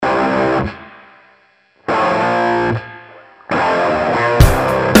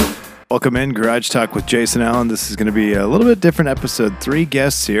Welcome in Garage Talk with Jason Allen. This is going to be a little bit different episode. 3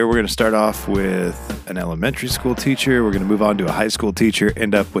 guests here. We're going to start off with an elementary school teacher. We're going to move on to a high school teacher,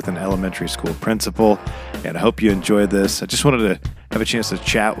 end up with an elementary school principal. And I hope you enjoyed this. I just wanted to have a chance to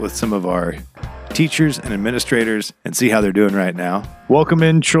chat with some of our teachers and administrators and see how they're doing right now. Welcome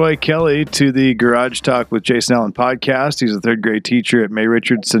in Troy Kelly to the Garage Talk with Jason Allen podcast. He's a 3rd grade teacher at May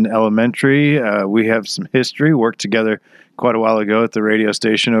Richardson Elementary. We have some history, worked together quite a while ago at the radio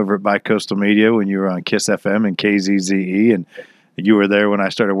station over at Bicoastal Media when you were on KISS FM and KZZE, and you were there when I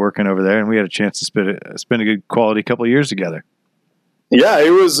started working over there, and we had a chance to spend a good quality couple of years together. Yeah, it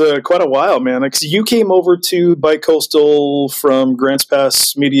was quite a while, man. Like, you came over to Bicoastal from Grants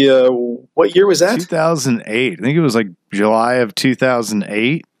Pass Media. What year was that? 2008. I think it was like July of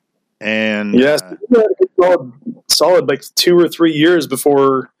 2008. And yes, solid like 2 or 3 years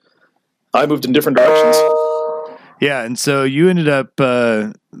before I moved in different directions. Yeah, and so you ended up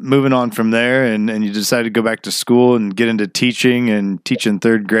moving on from there, and you decided to go back to school and get into teaching and teaching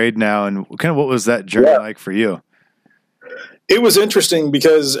 3rd grade now. And kind of what was that journey like for you? It was interesting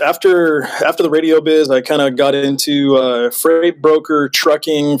because after the radio biz, I kind of got into freight broker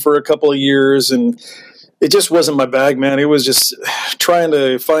trucking for a couple of years, and it just wasn't my bag, man. It was just trying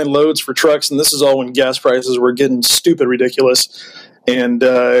to find loads for trucks, and this is all when gas prices were getting stupid ridiculous. And,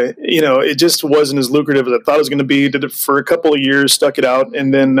 it just wasn't as lucrative as I thought it was going to be. Did it for a couple of years, stuck it out.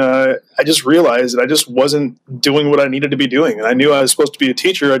 And then I just realized that I just wasn't doing what I needed to be doing. And I knew I was supposed to be a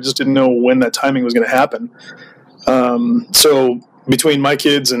teacher. I just didn't know when that timing was going to happen. So between my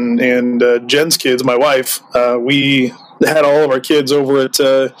kids and Jen's kids, my wife, we had all of our kids over at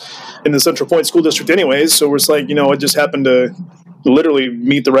in the Central Point School District anyways. So it's like, it just happened to literally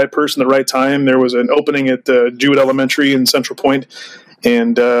meet the right person at the right time. There was an opening at Jewett Elementary in Central Point,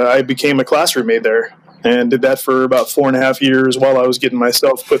 and I became a classroom aide there and did that for about 4.5 years while I was getting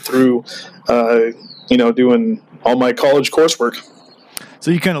myself put through, doing all my college coursework. So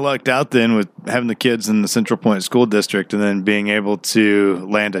you kind of lucked out then with having the kids in the Central Point School District and then being able to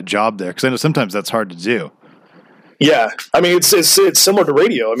land a job there, because I know sometimes that's hard to do. Yeah, I mean, it's similar to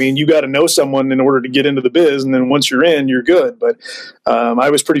radio. I mean, you got to know someone in order to get into the biz, and then once you're in, you're good. But I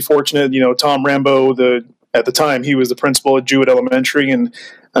was pretty fortunate. Tom Rambo, at the time, he was the principal at Jewett Elementary, and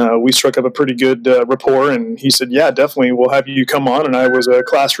we struck up a pretty good rapport. And he said, "Yeah, definitely, we'll have you come on." And I was a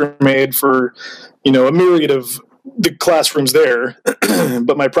classroom aide for, a myriad of the classrooms there.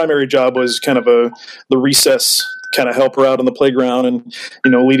 But my primary job was kind of the recess kind of help her out on the playground and,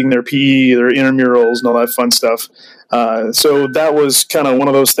 leading their PE, their intramurals and all that fun stuff. So that was kind of one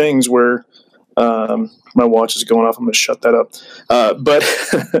of those things where my watch is going off. I'm going to shut that up. But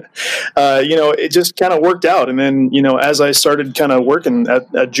it just kind of worked out. And then, as I started kind of working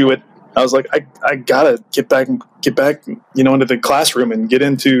at Jewett, I was like, I got to get back, into the classroom and get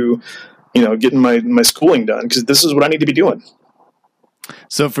into, getting my schooling done, because this is what I need to be doing.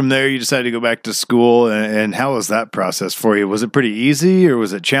 So from there, you decided to go back to school, and how was that process for you? Was it pretty easy, or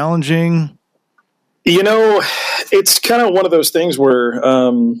was it challenging? It's kind of one of those things where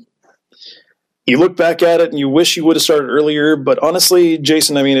you look back at it and you wish you would have started earlier. But honestly,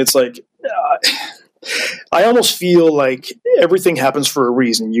 Jason, I mean, it's like I almost feel like everything happens for a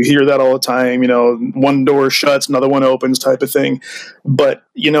reason. You hear that all the time, one door shuts, another one opens type of thing. But,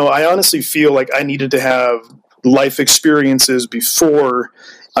 I honestly feel like I needed to have life experiences before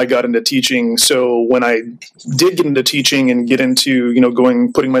I got into teaching. So when I did get into teaching and get into,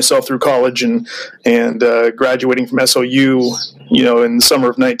 putting myself through college and graduating from SOU, in the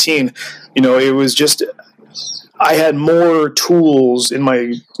summer of 19, it was just, I had more tools in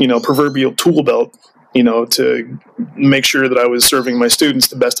my, proverbial tool belt, to make sure that I was serving my students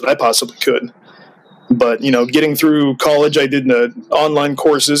the best that I possibly could. But, getting through college, I did online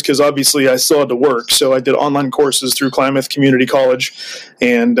courses because obviously I still had to work. So I did online courses through Klamath Community College,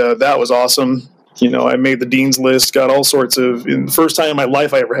 and that was awesome. I made the dean's list, got all sorts of, the first time in my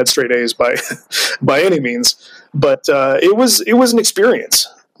life I ever had straight A's by any means. But it was an experience.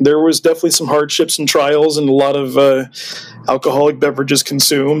 There was definitely some hardships and trials and a lot of alcoholic beverages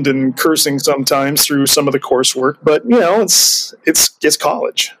consumed and cursing sometimes through some of the coursework. But, it's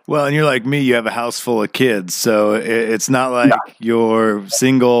college. Well, and you're like me, you have a house full of kids. So it's not like you're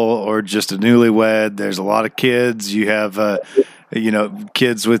single or just a newlywed. There's a lot of kids. You have,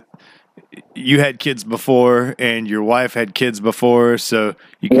 kids with, you had kids before and your wife had kids before. So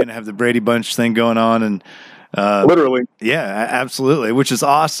you kind of have the Brady Bunch thing going on. And Literally. Yeah, absolutely, which is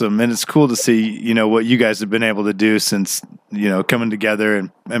awesome. And it's cool to see, what you guys have been able to do since, coming together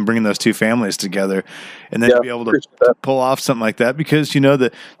and bringing those two families together, and then to be able to pull off something like that, because,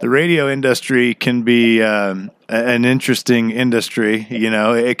 the radio industry can be an interesting industry.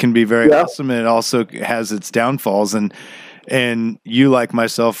 It can be very awesome, and it also has its downfalls. And you, like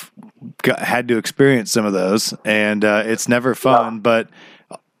myself, had to experience some of those, and it's never fun, but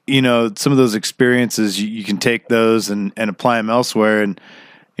some of those experiences, you can take those and apply them elsewhere. And,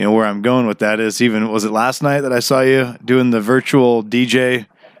 where I'm going with that is, was it last night that I saw you doing the virtual DJ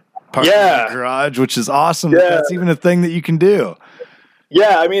part of the garage, which is awesome. Yeah. That's even a thing that you can do.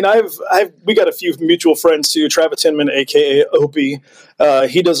 Yeah, I mean, we got a few mutual friends too. Travis Hinman, aka Opie,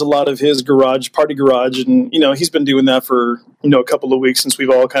 he does a lot of his party garage, and he's been doing that for a couple of weeks since we've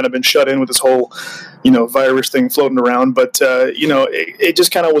all kind of been shut in with this whole virus thing floating around. But it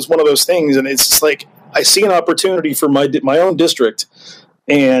just kind of was one of those things, and it's just like I see an opportunity for my own district,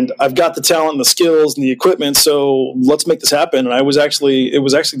 and I've got the talent and the skills and the equipment, so let's make this happen. And it was actually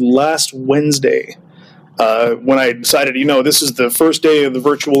last Wednesday. When I decided, this is the first day of the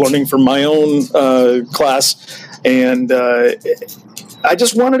virtual learning for my own class, and I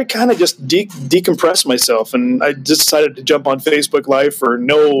just wanted to kind of just decompress myself, and I just decided to jump on Facebook Live for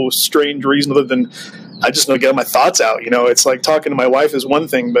no strange reason other than I just want to get my thoughts out. It's like talking to my wife is one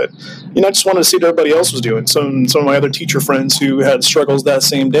thing, but I just wanted to see what everybody else was doing. Some of my other teacher friends who had struggles that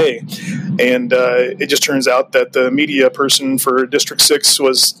same day, and it just turns out that the media person for District 6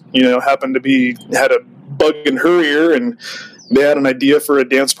 was happened to had a bug in her ear, and they had an idea for a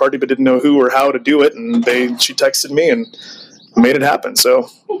dance party but didn't know who or how to do it, and she texted me and made it happen. So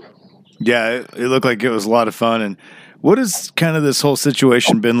yeah, it looked like it was a lot of fun. And what has kind of this whole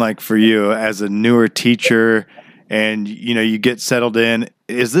situation been like for you as a newer teacher, and you get settled in?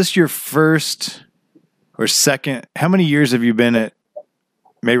 Is this your first or second? How many years have you been at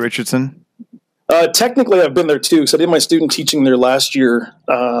May Richardson? Technically, I've been there too, because I did my student teaching there last year.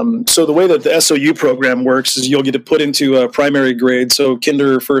 So the way that the SOU program works is you'll get to put into a primary grade, so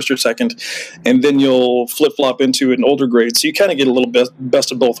kinder, first or second, and then you'll flip-flop into an older grade. So you kind of get a little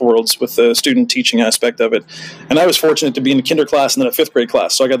best of both worlds with the student teaching aspect of it. And I was fortunate to be in a kinder class and then a fifth grade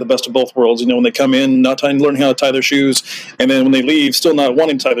class, so I got the best of both worlds. When they come in, not learning how to tie their shoes, and then when they leave, still not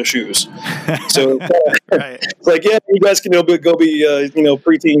wanting to tie their shoes. So right. It's like, yeah, you guys can go be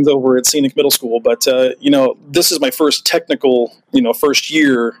preteens over at Scenic Middle School. But, this is my first technical, first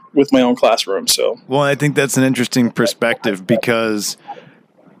year with my own classroom. So, well, I think that's an interesting perspective, because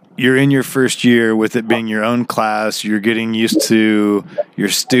you're in your first year with it being your own class. You're getting used to your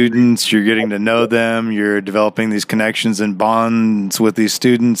students. You're getting to know them. You're developing these connections and bonds with these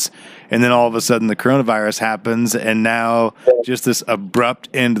students. And then all of a sudden the coronavirus happens. And now just this abrupt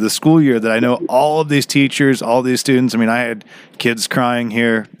end of the school year that I know all of these teachers, all these students. I mean, I had kids crying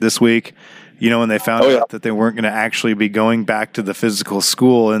here this week, when they found out that they weren't going to actually be going back to the physical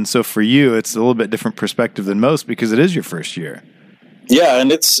school. And so for you, it's a little bit different perspective than most, because it is your first year. Yeah,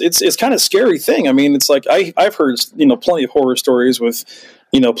 and it's kind of a scary thing. I mean, it's like I've heard plenty of horror stories with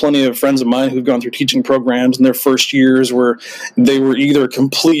plenty of friends of mine who've gone through teaching programs in their first years where they were either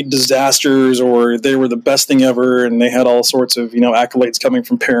complete disasters or they were the best thing ever, and they had all sorts of accolades coming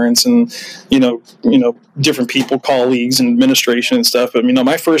from parents and different people, colleagues and administration and stuff. But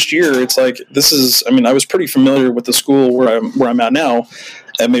my first year, it's like I was pretty familiar with the school where I'm at now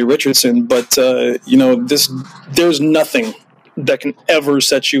at May Richardson, but there's nothing that can ever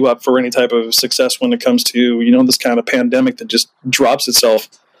set you up for any type of success when it comes to, this kind of pandemic that just drops itself.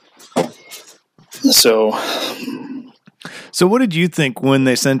 So what did you think when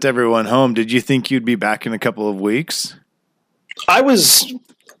they sent everyone home? Did you think you'd be back in a couple of weeks? I was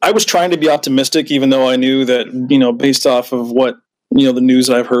trying to be optimistic, even though I knew that, based off of what, the news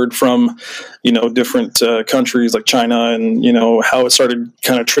I've heard from, different countries like China and, how it started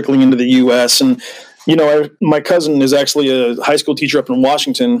kind of trickling into the U.S. And, my cousin is actually a high school teacher up in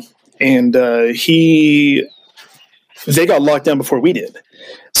Washington, and they got locked down before we did.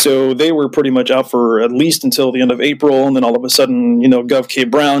 So they were pretty much out for at least until the end of April. And then all of a sudden, Gov.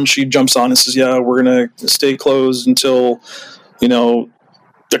 Kate Brown, she jumps on and says, yeah, we're going to stay closed until, a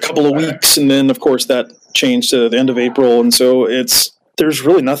couple of weeks. And then, of course, that changed to the end of April. And so there's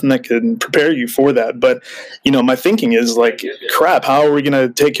really nothing that can prepare you for that. But, my thinking is like, crap, how are we going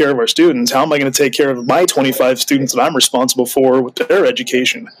to take care of our students? How am I going to take care of my 25 students that I'm responsible for with their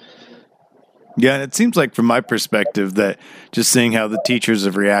education? Yeah, and it seems like from my perspective that just seeing how the teachers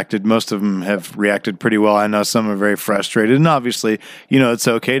have reacted, most of them have reacted pretty well. I know some are very frustrated, and obviously, it's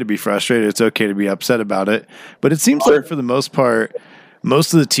okay to be frustrated. It's okay to be upset about it. But it seems like for the most part,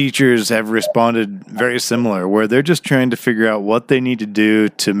 most of the teachers have responded very similar, where they're just trying to figure out what they need to do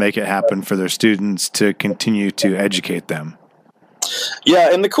to make it happen for their students to continue to educate them.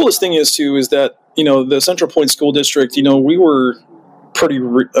 Yeah, and the coolest thing is that, the Central Point School District, we were pretty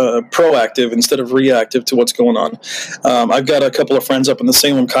proactive instead of reactive to what's going on. I've got a couple of friends up in the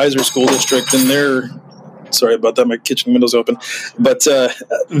Salem Kaiser School District, and sorry about that, my kitchen window's open, but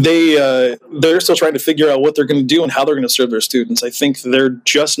they're still trying to figure out what they're going to do and how they're going to serve their students. I think they're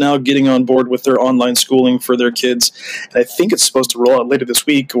just now getting on board with their online schooling for their kids, and I think it's supposed to roll out later this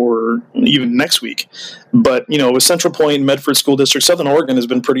week or even next week. But, with Central Point, Medford School District, Southern Oregon has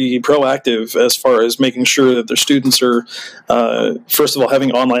been pretty proactive as far as making sure that their students are, first of all,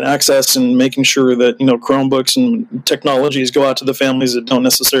 having online access and making sure that, Chromebooks and technologies go out to the families that don't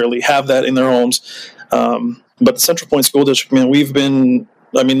necessarily have that in their homes. But the Central Point School District,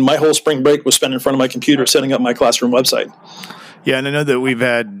 my whole spring break was spent in front of my computer setting up my classroom website. Yeah, and I know that we've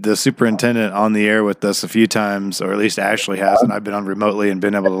had the superintendent on the air with us a few times, or at least Ashley has, and I've been on remotely and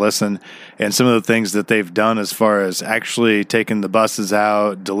been able to listen. And some of the things that they've done as far as actually taking the buses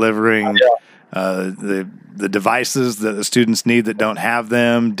out, delivering the devices that the students need that don't have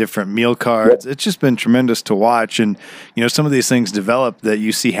them, different meal cards. It's just been tremendous to watch. And, some of these things develop that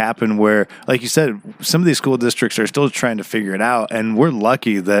you see happen where, like you said, some of these school districts are still trying to figure it out. And we're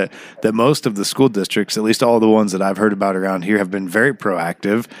lucky that most of the school districts, at least all the ones that I've heard about around here, have been very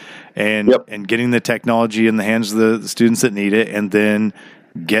proactive and getting the technology in the hands of the students that need it, and then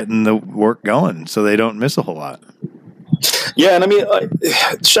getting the work going so they don't miss a whole lot. Yeah,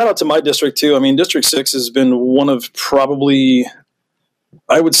 and shout out to my district too. District 6 has been one of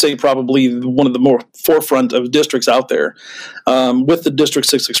I would say probably one of the more forefront of districts out there with the District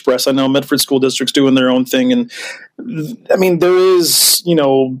 6 Express. I know Medford School District's doing their own thing, and there is,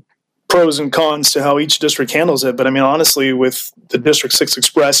 pros and cons to how each district handles it. But honestly, with the District 6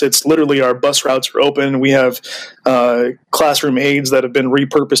 Express, it's literally our bus routes are open. We have classroom aides that have been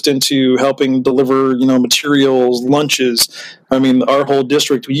repurposed into helping deliver, materials, lunches. Our whole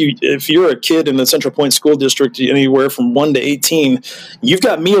district, if you're a kid in the Central Point School District, anywhere from 1 to 18, you've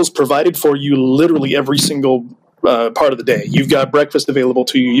got meals provided for you literally every single part of the day. You've got breakfast available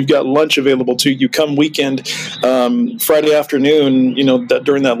to you. You've got lunch available to you. Come weekend, Friday afternoon,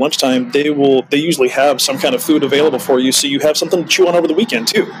 during that lunchtime, they usually have some kind of food available for you, so you have something to chew on over the weekend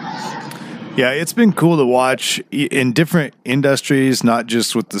too. Yeah, it's been cool to watch in different industries, not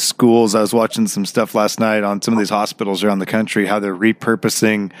just with the schools. I was watching some stuff last night on some of these hospitals around the country, how they're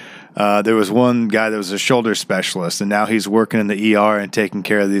repurposing. There was one guy that was a shoulder specialist, and now he's working in the ER and taking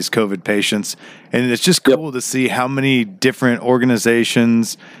care of these COVID patients. And it's just cool to see how many different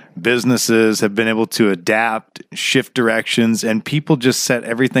organizations, businesses have been able to adapt, shift directions, and people just set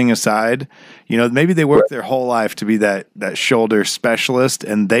everything aside. Maybe they work their whole life to be that shoulder specialist,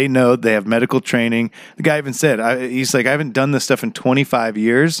 and they know they have medical training. The guy even said, he's like, I haven't done this stuff in 25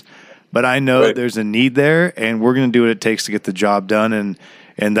 years, but I know there's a need there, and we're going to do what it takes to get the job done.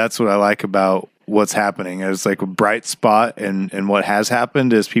 And that's what I like about what's happening. It's like a bright spot, and what has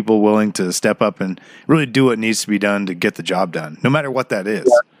happened is people willing to step up and really do what needs to be done to get the job done, no matter what that is.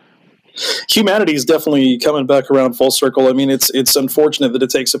 Yeah. Humanity is definitely coming back around full circle. It's unfortunate that it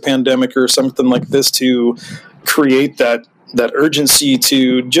takes a pandemic or something like this to create that urgency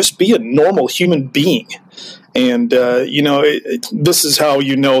to just be a normal human being. And, this is how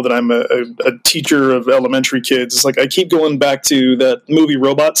that I'm a teacher of elementary kids. It's like I keep going back to that movie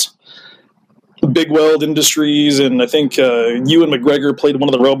Robots, Big Weld Industries, and I think Ewan McGregor played one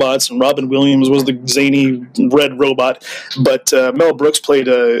of the robots, and Robin Williams was the zany red robot. But Mel Brooks played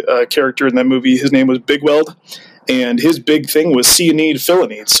a character in that movie. His name was Big Weld, and his big thing was see a need, fill a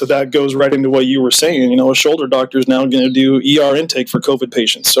need. So that goes right into what you were saying. A shoulder doctor is now going to do ER intake for COVID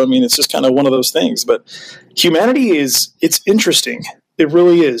patients. So, it's just kind of one of those things. But humanity it's interesting. It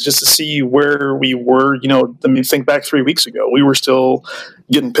really is, just to see where we were. Think back 3 weeks ago. We were still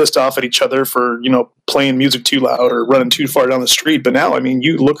getting pissed off at each other for, playing music too loud or running too far down the street. But now,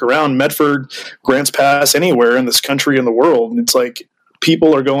 you look around Medford, Grants Pass, anywhere in this country and the world, and it's like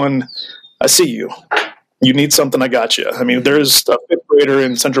people are going, I see you. You need something, I got you. There's a fifth grader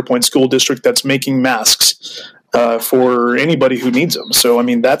in Central Point School District that's making masks for anybody who needs them. So,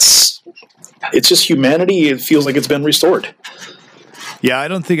 it's just humanity. It feels like it's been restored. Yeah, I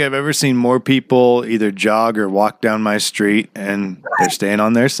don't think I've ever seen more people either jog or walk down my street, and they're staying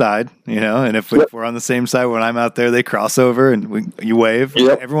on their side, and if we're on the same side when I'm out there, they cross over and you wave.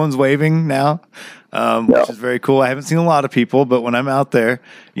 Yep. Everyone's waving now, which is very cool. I haven't seen a lot of people, but when I'm out there,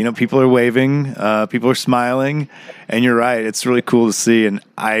 people are waving, people are smiling, and you're right. It's really cool to see. And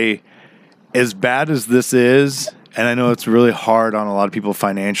as bad as this is, And I know it's really hard on a lot of people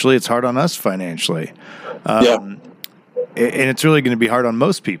financially. It's hard on us financially. And it's really going to be hard on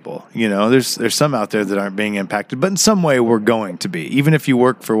most people. You know, there's some out there that aren't being impacted, but in some way we're going to be. Even if you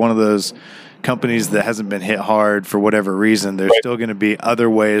work for one of those companies that hasn't been hit hard for whatever reason, there's still going to be other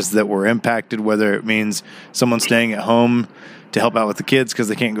ways that we're impacted, whether it means someone staying at home to help out with the kids because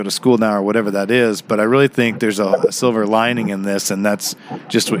they can't go to school now or whatever that is. But I really think there's a silver lining in this, and that's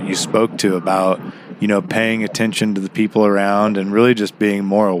just what you spoke to about, you know, paying attention to the people around and really just being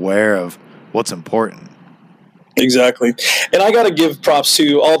more aware of what's important. Exactly. And I got to give props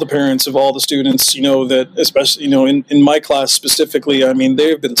to all the parents of all the students, you know, that especially, you know, in my class specifically, I mean,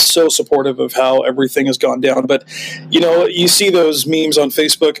 they've been so supportive of how everything has gone down. But, you know, you see those memes on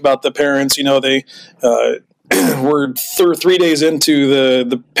Facebook about the parents, you know, they, we're 3 days into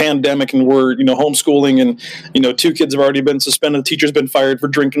the pandemic and we're, you know, homeschooling and, you know, 2 kids have already been suspended. The teacher's been fired for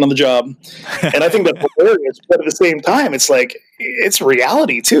drinking on the job. And I think that's hilarious. But at the same time, it's like, it's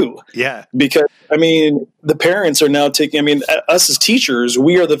reality too. Yeah. Because, I mean, the parents are now taking, I mean, us as teachers,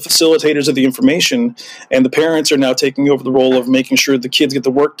 we are the facilitators of the information, and the parents are now taking over the role of making sure the kids get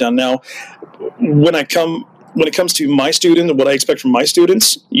the work done. Now, when it comes to my student and what I expect from my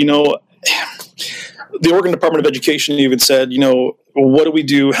students, you know, the Oregon Department of Education even said, you know, what do we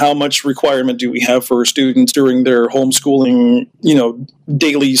do? How much requirement do we have for students during their homeschooling, you know,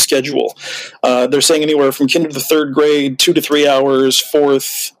 daily schedule? They're saying anywhere from kinder to 3rd grade, 2 to 3 hours,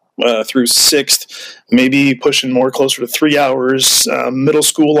 4th through 6th, maybe pushing more closer to 3 hours. Middle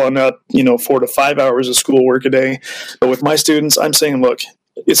school on up, you know, 4 to 5 hours of schoolwork a day. But with my students, I'm saying, look,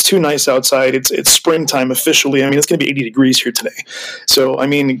 it's too nice outside. It's springtime officially. I mean, it's going to be 80 degrees here today. So, I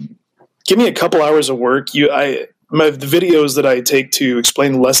mean, give me a couple hours of work. The videos that I take to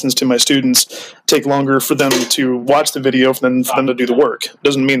explain the lessons to my students take longer for them to watch the video than for them to do the work.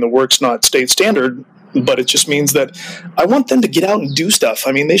 Doesn't mean the work's not state standard, but it just means that I want them to get out and do stuff.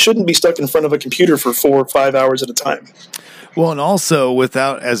 I mean, they shouldn't be stuck in front of a computer for 4 or 5 hours at a time. Well, and also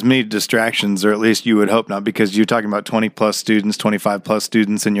without as many distractions, or at least you would hope not, because you're talking about 20 plus students, 25 plus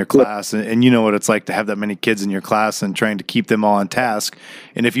students in your class, and you know what it's like to have that many kids in your class and trying to keep them all on task.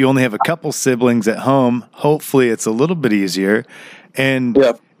 And if you only have a couple siblings at home, hopefully it's a little bit easier, and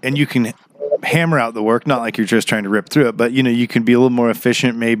you can hammer out the work, not like you're just trying to rip through it, but you know, you can be a little more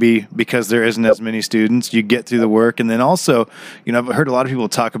efficient maybe because there isn't as many students. You get through the work, and then also, you know, I've heard a lot of people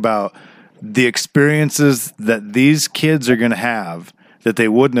talk about the experiences that these kids are going to have that they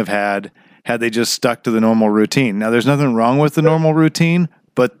wouldn't have had they just stuck to the normal routine. Now, there's nothing wrong with the normal routine,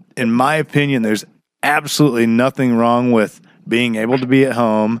 but in my opinion, there's absolutely nothing wrong with being able to be at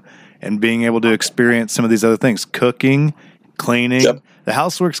home and being able to experience some of these other things. Cooking, cleaning. Yep. The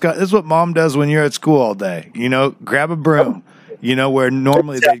housework's this is what mom does when you're at school all day. You know, grab a broom. You know, where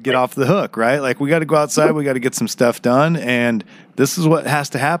normally they'd get off the hook, right? Like, we got to go outside, we got to get some stuff done, and this is what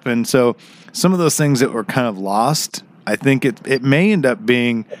has to happen. So some of those things that were kind of lost, I think it may end up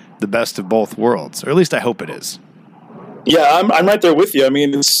being the best of both worlds, or at least I hope it is. Yeah, I'm right there with you. I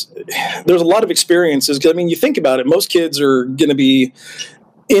mean, there's a lot of experiences. 'Cause, I mean, you think about it, most kids are going to be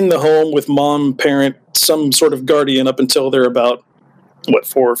in the home with mom, parent, some sort of guardian up until they're about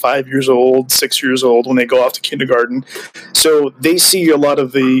 4 or 5 years old, 6 years old when they go off to kindergarten. So they see a lot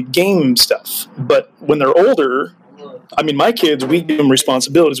of the game stuff. But when they're older, I mean, my kids, we give them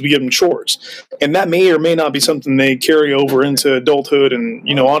responsibilities, we give them chores. And that may or may not be something they carry over into adulthood and,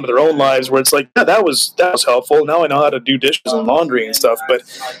 you know, onto their own lives where it's like, yeah, that was helpful. Now I know how to do dishes and laundry and stuff. But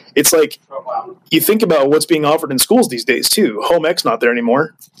it's like, you think about what's being offered in schools these days too. Home ec's not there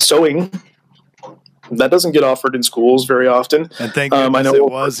anymore. Sewing. That doesn't get offered in schools very often. And thank goodness I know it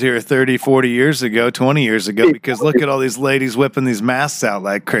was here 30, 40 years ago, 20 years ago, because look at all these ladies whipping these masks out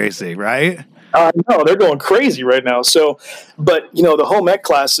like crazy, right? No, they're going crazy right now. So, but, you know, the home ec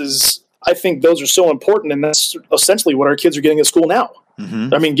classes, I think those are so important, and that's essentially what our kids are getting at school now.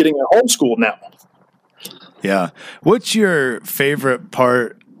 Mm-hmm. I mean, getting at homeschool now. Yeah. What's your favorite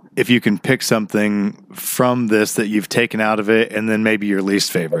part, if you can pick something from this that you've taken out of it, and then maybe your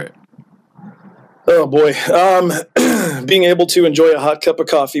least favorite? Oh, boy. Being able to enjoy a hot cup of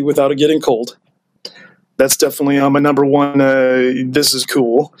coffee without it getting cold. That's definitely my number one. This is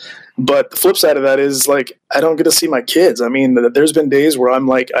cool. But the flip side of that is, like, I don't get to see my kids. I mean, there's been days where I'm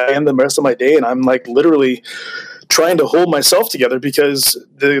like, I end the rest of my day and I'm like literally trying to hold myself together because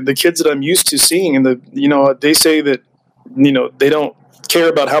the kids that I'm used to seeing, and they say that, you know, they don't care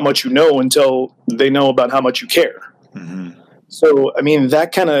about how much you know until they know about how much you care. Mm-hmm. So, I mean,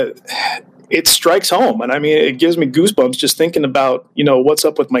 that kind of, it strikes home. And I mean, it gives me goosebumps just thinking about, you know, what's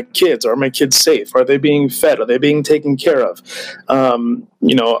up with my kids? Are my kids safe? Are they being fed? Are they being taken care of?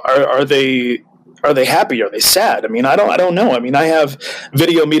 You know, are they Are they happy? Are they sad? I mean, I don't know. I mean, I have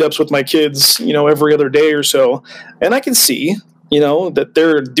video meetups with my kids, every other day or so, and I can see, that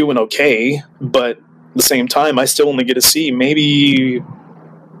they're doing okay, but at the same time, I still only get to see maybe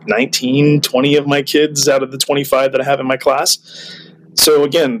 19, 20 of my kids out of the 25 that I have in my class. So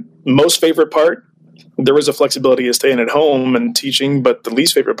again, most favorite part, there is a flexibility of staying at home and teaching, but the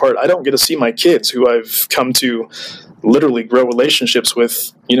least favorite part, I don't get to see my kids who I've come to literally grow relationships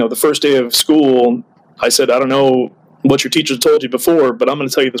with. The first day of school, I said, I don't know what your teacher told you before, but I'm going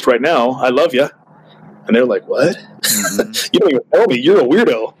to tell you this right now. I love you. And they're like, what? Mm-hmm. You don't even know me. You're a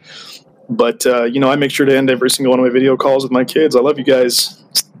weirdo. But, I make sure to end every single one of my video calls with my kids. I love you guys.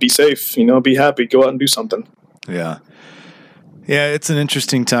 Be safe, be happy, go out and do something. Yeah. Yeah, it's an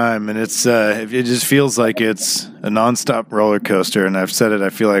interesting time, and it just feels like it's a nonstop roller coaster. And I've said it, I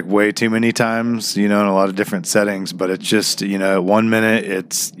feel like way too many times, in a lot of different settings. But it's just, 1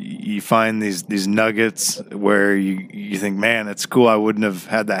 minute you find these nuggets where you think, man, it's cool. I wouldn't have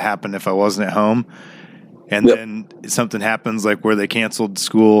had that happen if I wasn't at home. And then something happens like where they canceled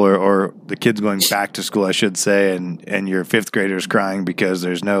school or the kids going back to school, I should say, and your fifth graders crying because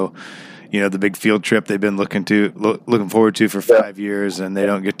there's no. The big field trip they've been looking forward to for 5 years, and they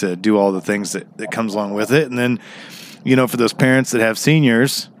don't get to do all the things that comes along with it. And then, for those parents that have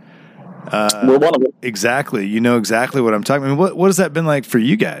seniors, we're one of them. Exactly. You know exactly what I'm talking about. What has that been like for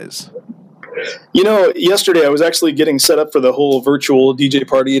you guys? Yesterday I was actually getting set up for the whole virtual DJ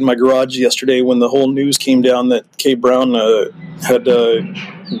party in my garage yesterday when the whole news came down that Kate Brown had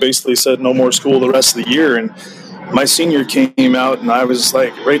basically said no more school the rest of the year. And my senior came out, and I was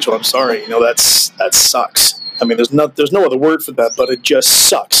like, Rachel, I'm sorry. That sucks. I mean, there's no other word for that, but it just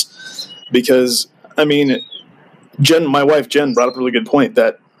sucks. Because, I mean, my wife, Jen, brought up a really good point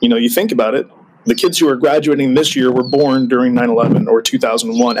that, you think about it, the kids who are graduating this year were born during 9/11 or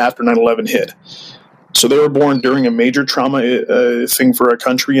 2001 after 9/11 hit. So they were born during a major trauma thing for our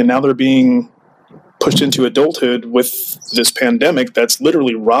country, and now they're being pushed into adulthood with this pandemic that's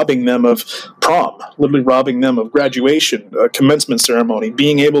literally robbing them of prom, literally robbing them of graduation, a commencement ceremony,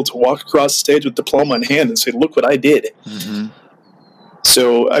 being able to walk across the stage with diploma in hand and say, look what I did. Mm-hmm.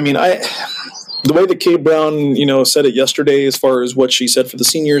 So, I mean, the way that Kate Brown, said it yesterday, as far as what she said for the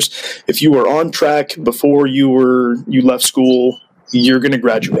seniors, if you were on track before you left school, you're going to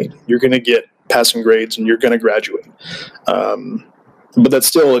graduate. You're going to get passing grades and you're going to graduate. But that's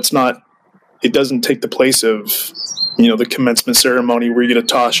still, it doesn't take the place of, the commencement ceremony where you get to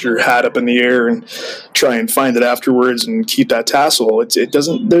toss your hat up in the air and try and find it afterwards and keep that tassel.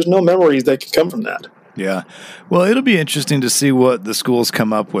 There's no memories that can come from that. Yeah. Well, it'll be interesting to see what the schools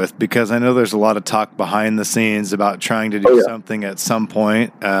come up with, because I know there's a lot of talk behind the scenes about trying to do something at some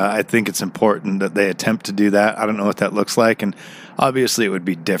point. I think it's important that they attempt to do that. I don't know what that looks like, and obviously it would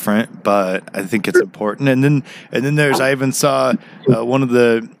be different, but I think it's important. And then I even saw one of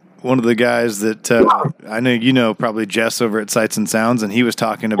the guys that I know, probably Jess over at Sights and Sounds, and he was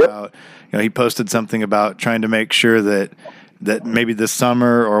talking about, he posted something about trying to make sure that maybe this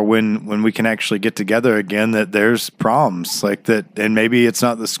summer or when we can actually get together again, that there's proms like that. And maybe it's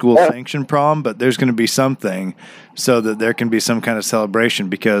not the school sanctioned prom, but there's going to be something so that there can be some kind of celebration,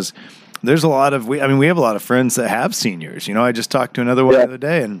 because there's we have a lot of friends that have seniors. I just talked to another one the other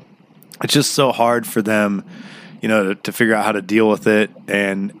day, and it's just so hard for them, to figure out how to deal with it.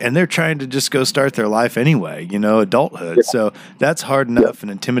 And they're trying to just go start their life anyway, adulthood. Yeah. So that's hard enough and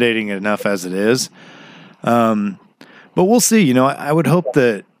intimidating enough as it is. But we'll see. I would hope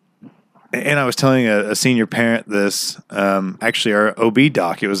that, and I was telling a senior parent this, actually our OB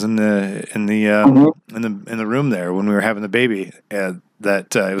doc, it was in the room there when we were having the baby,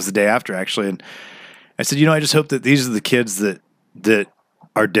 that it was the day after actually. And I said, I just hope that these are the kids that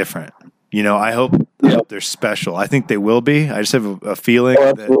are different. I hope they're special. I think they will be. I just have a feeling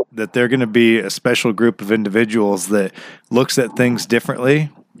that they're going to be a special group of individuals that looks at things differently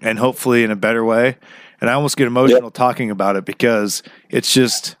and hopefully in a better way. And I almost get emotional talking about it, because it's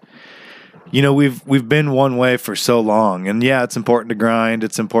just, we've been one way for so long. And it's important to grind,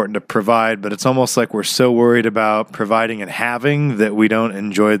 it's important to provide, but it's almost like we're so worried about providing and having that we don't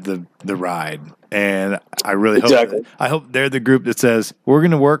enjoy the ride. And I really hope they're the group that says, we're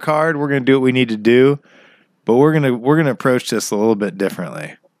going to work hard, we're going to do what we need to do, but we're going to approach this a little bit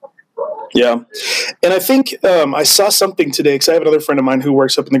differently. Yeah. And I think I saw something today, because I have another friend of mine who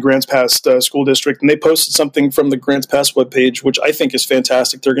works up in the Grants Pass school district, and they posted something from the Grants Pass webpage, which I think is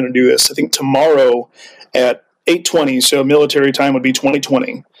fantastic. They're going to do this, I think, tomorrow at 8:20, so military time would be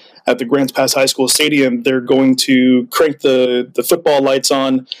 20:20. At the Grants Pass High School Stadium, they're going to crank the football lights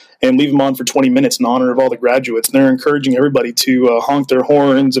on and leave them on for 20 minutes in honor of all the graduates. And they're encouraging everybody to honk their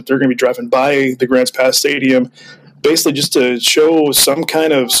horns if they're going to be driving by the Grants Pass Stadium, basically just to show some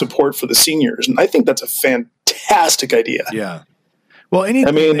kind of support for the seniors. And I think that's a fantastic idea. Yeah. Well,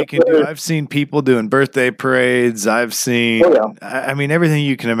 anything they can do. I've seen people doing birthday parades. I've seen, everything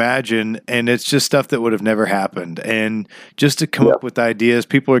you can imagine. And it's just stuff that would have never happened. And just to come up with ideas,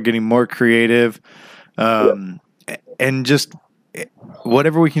 people are getting more creative, and just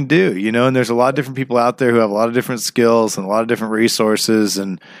whatever we can do, and there's a lot of different people out there who have a lot of different skills and a lot of different resources,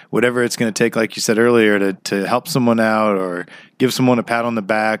 and whatever it's going to take, like you said earlier, to help someone out or give someone a pat on the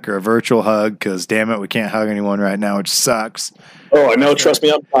back or a virtual hug, because damn it, we can't hug anyone right now, which sucks. Oh, I know. Trust me,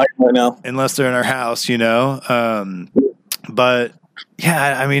 I'm fine right now. Unless they're in our house, but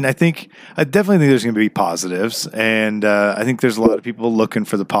yeah, I definitely think there's going to be positives, and I think there's a lot of people looking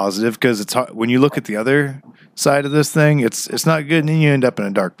for the positive, because it's hard when you look at the other side of this thing. It's not good, and then you end up in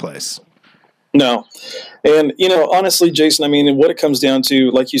a dark place. No, and honestly, Jason, what it comes down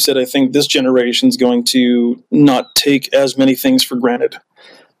to, like you said, I think this generation is going to not take as many things for granted.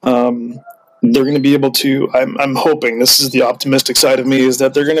 They're going to be able to. I'm hoping, this is the optimistic side of me, is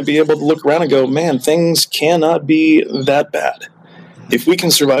that they're going to be able to look around and go, man, things cannot be that bad. If we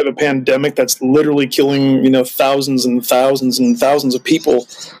can survive a pandemic that's literally killing, thousands and thousands and thousands of people,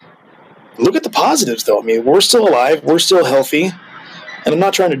 look at the positives, though. We're still alive. We're still healthy. And I'm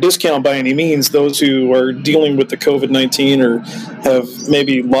not trying to discount by any means those who are dealing with the COVID-19 or have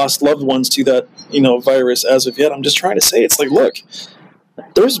maybe lost loved ones to that, virus as of yet. I'm just trying to say, it's like, look,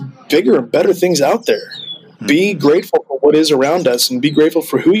 there's bigger and better things out there. Be grateful for what is around us, and be grateful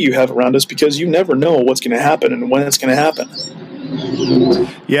for who you have around us, because you never know what's going to happen and when it's going to happen.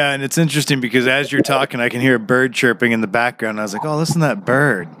 Yeah, and it's interesting because as you're talking, I can hear a bird chirping in the background. I was like, oh, listen to that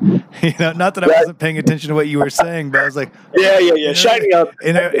bird. Not that I wasn't paying attention to what you were saying, but I was like, yeah, shining up.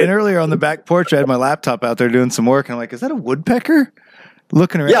 And earlier on the back porch, I had my laptop out there doing some work, and I'm like, is that a woodpecker?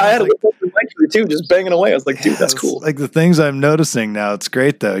 Looking around. Yeah, I had a woodpecker too, just banging away. I was like, dude, that's cool. Like the things I'm noticing now, it's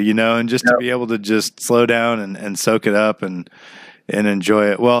great though, and just to be able to just slow down and soak it up and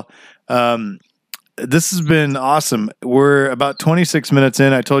enjoy it. Well, this has been awesome. We're about 26 minutes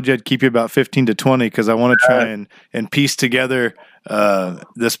in. I told you I'd keep you about 15 to 20 because I want to try and piece together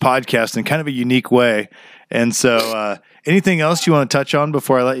this podcast in kind of a unique way. And so anything else you want to touch on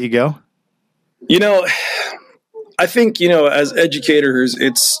before I let you go? I think, as educators,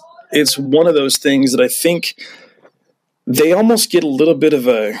 it's one of those things that I think they almost get a little bit of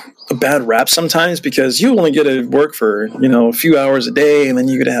a bad rap sometimes, because you only get to work for, a few hours a day, and then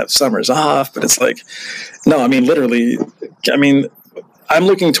you get to have summers off. But it's like, no, literally, I'm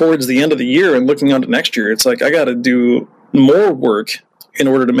looking towards the end of the year and looking on to next year. It's like, I got to do more work in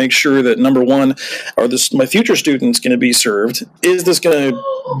order to make sure that, number one, are my future students going to be served? Is this going to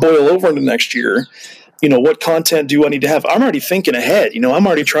boil over into next year? What content do I need to have? I'm already thinking ahead. I'm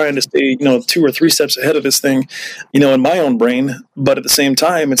already trying to stay, 2 or 3 steps ahead of this thing, in my own brain. But at the same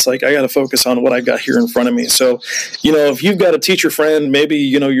time, it's like I got to focus on what I've got here in front of me. So, if you've got a teacher friend, maybe,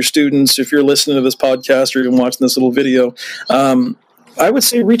 your students, if you're listening to this podcast or you're watching this little video, I would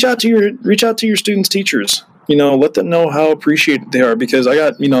say reach out to your students' teachers. Let them know how appreciated they are, because I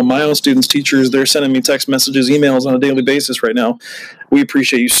got, my own students' teachers, they're sending me text messages, emails on a daily basis right now. We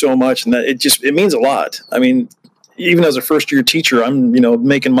appreciate you so much. And that it means a lot. Even as a first-year teacher, I'm,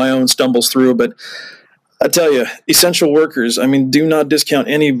 making my own stumbles through, but I tell you, essential workers, do not discount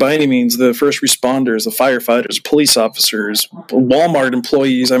by any means, the first responders, the firefighters, police officers, Walmart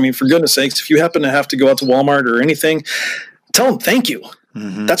employees. For goodness sakes, if you happen to have to go out to Walmart or anything, tell them thank you.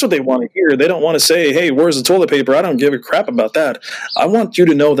 Mm-hmm. That's what they want to hear. They don't want to say, hey, where's the toilet paper? I don't give a crap about that. I want you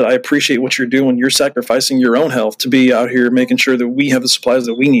to know that I appreciate what you're doing. You're sacrificing your own health to be out here making sure that we have the supplies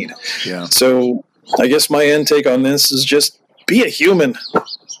that we need. Yeah. So I guess my end take on this is just be a human.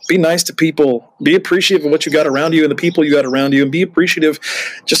 Be nice to people. Be appreciative of what you got around you and the people you got around you, and be appreciative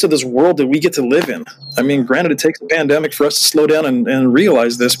just of this world that we get to live in. Granted, it takes a pandemic for us to slow down and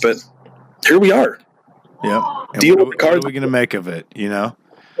realize this, but here we are. Yep. What are we going to make of it, Well,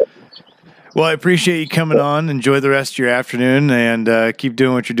 I appreciate you coming on. Enjoy the rest of your afternoon, and keep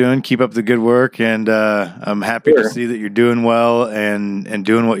doing what you're doing. Keep up the good work, and I'm happy to see that you're doing well and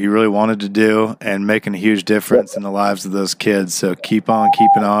doing what you really wanted to do and making a huge difference in the lives of those kids. So keep on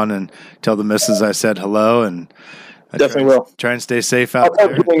keeping on, and tell the missus I said hello, and definitely will. Try and stay safe out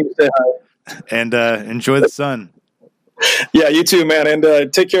there. Say hi. And enjoy the sun. Yeah, you too, man.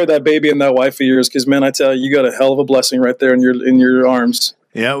 And take care of that baby and that wife of yours, because, man, I tell you, you got a hell of a blessing right there in your arms.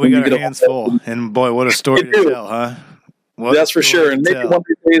 Yeah, we got our hands full. And boy, what a story to tell, huh? That's for sure. And maybe one of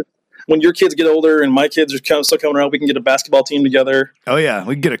these days, when your kids get older and my kids are still coming around, we can get a basketball team together. Oh, yeah.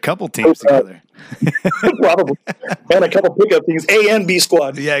 We can get a couple teams together. Probably. And a couple pickup teams, A and B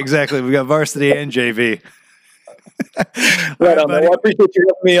squad. Yeah, exactly. We got varsity and JV. Right on. Well, I appreciate you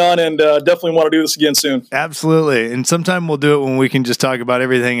having me on, and definitely want to do this again soon. Absolutely. And sometime we'll do it when we can just talk about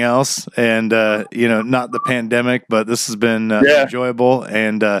everything else and, not the pandemic, but this has been enjoyable,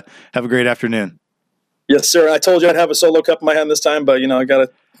 and have a great afternoon. Yes, sir. I told you I'd have a solo cup in my hand this time, but, I got to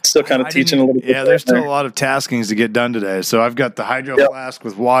still kind of teaching a little bit. Yeah, there's still a lot of taskings to get done today. So I've got the hydro flask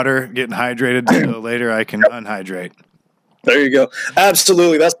with water, getting hydrated, so later I can unhydrate. There you go.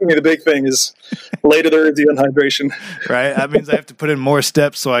 Absolutely. That's going to be the big thing is later there is the unhydration. Right. That means I have to put in more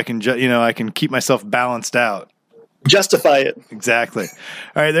steps so I can, I can keep myself balanced out. Justify it. Exactly.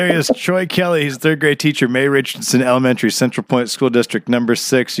 All right, there he is, Troy Kelly. He's a third grade teacher, May Richardson Elementary, Central Point School District number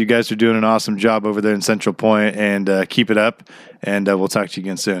 6. You guys are doing an awesome job over there in Central Point, and keep it up. And we'll talk to you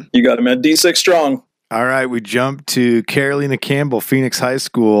again soon. You got it, man. D6 strong. All right, we jump to Carolina Campbell, Phoenix High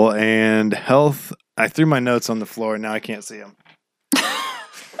School, and health. I threw my notes on the floor, and now I can't see them.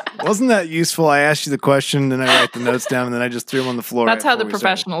 Wasn't that useful? I asked you the question, then I write the notes down, and then I just threw them on the floor. That's how the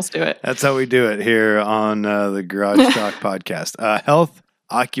professionals do it. That's how we do it here on the Garage Talk podcast. Health,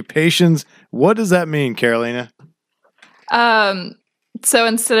 occupations. What does that mean, Carolina? So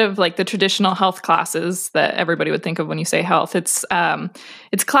instead of like the traditional health classes that everybody would think of when you say health, it's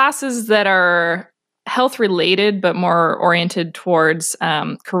classes that are health related, but more oriented towards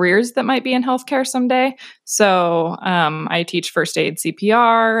careers that might be in healthcare someday. So I teach first aid,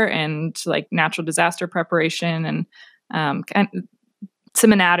 CPR, and like natural disaster preparation, and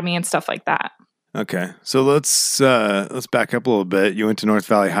some anatomy and stuff like that. Okay, so let's back up a little bit. You went to North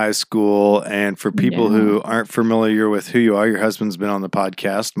Valley High School, and for people who aren't familiar with who you are, your husband's been on the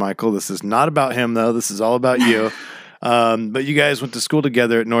podcast, Michael. This is not about him, though. This is all about you. But you guys went to school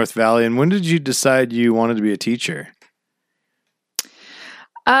together at North Valley, and when did you decide you wanted to be a teacher?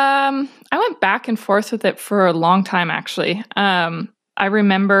 I went back and forth with it for a long time, actually. I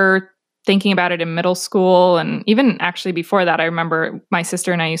remember thinking about it in middle school, and even actually before that, I remember my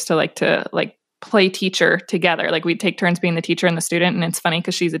sister and I used to like play teacher together. Like we'd take turns being the teacher and the student, and it's funny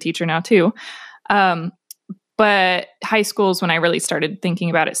because she's a teacher now too. But high school is when I really started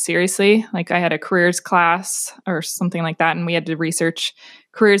thinking about it seriously. Like I had a careers class or something like that, and we had to research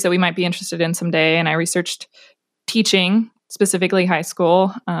careers that we might be interested in someday. And I researched teaching, specifically high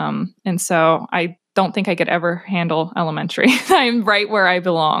school. And so I don't think I could ever handle elementary. I'm right where I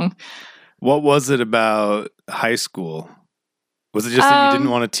belong. What was it about high school? Was it just that you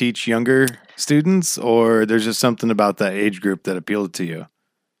didn't want to teach younger students, or there's just something about that age group that appealed to you?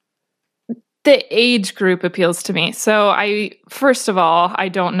 The age group appeals to me. So first of all, I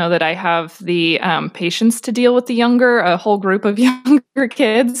don't know that I have the patience to deal with a whole group of younger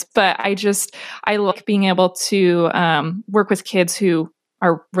kids, but I like being able to work with kids who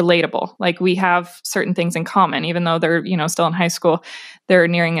are relatable. Like we have certain things in common, even though they're, still in high school, they're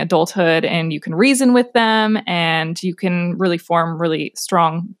nearing adulthood, and you can reason with them, and you can really form really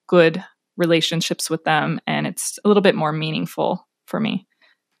strong, good relationships with them. And it's a little bit more meaningful for me.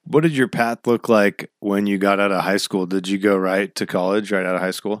 What did your path look like when you got out of high school? Did you go right to college right out of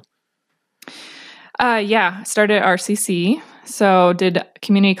high school? Yeah, I started at RCC. So did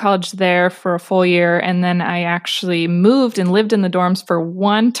community college there for a full year. And then I actually moved and lived in the dorms for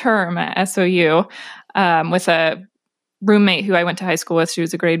one term at SOU with a roommate who I went to high school with. She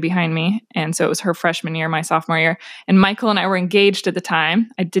was a grade behind me. And so it was her freshman year, my sophomore year. And Michael and I were engaged at the time.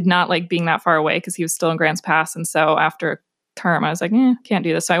 I did not like being that far away because he was still in Grants Pass. And so after term, I was like, can't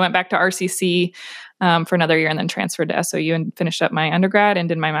do this. So I went back to RCC for another year and then transferred to SOU and finished up my undergrad and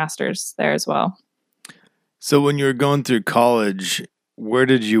did my master's there as well. So when you were going through college, where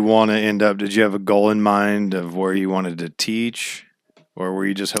did you want to end up? Did you have a goal in mind of where you wanted to teach, or were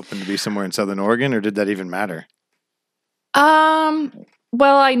you just hoping to be somewhere in Southern Oregon, or did that even matter?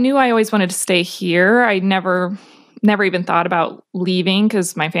 Well, I knew I always wanted to stay here. I never even thought about leaving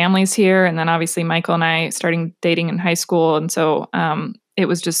because my family's here. And then obviously Michael and I starting dating in high school. And so it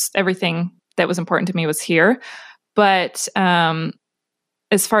was just everything that was important to me was here. But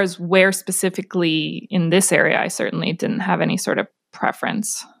as far as where specifically in this area, I certainly didn't have any sort of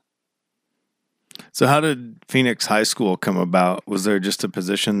preference. So how did Phoenix High School come about? Was there just a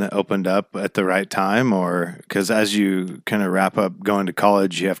position that opened up at the right time? Or because as you kind of wrap up going to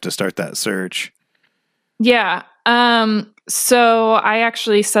college, you have to start that search? Yeah. So I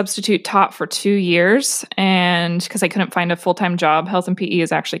actually substitute taught for 2 years, and because I couldn't find a full-time job, health and PE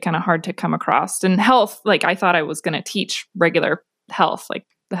is actually kind of hard to come across. And health, like I thought I was going to teach regular health, like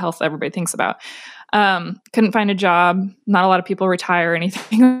the health everybody thinks about. Couldn't find a job. Not a lot of people retire or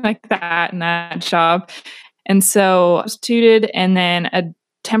anything like that in that job. And so I was tutored, and then a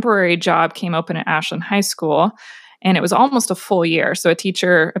temporary job came open at Ashland High School, and it was almost a full year. So a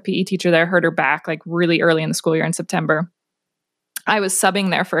PE teacher there hurt her back like really early in the school year in September. I was subbing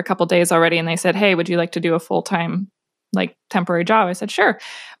there for a couple days already, and they said, "Hey, would you like to do a full-time like temporary job?" I said, "Sure."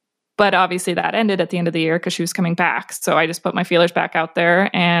 But obviously that ended at the end of the year because she was coming back. So I just put my feelers back out there,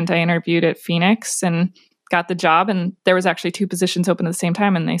 and I interviewed at Phoenix and got the job. And there was actually 2 positions open at the same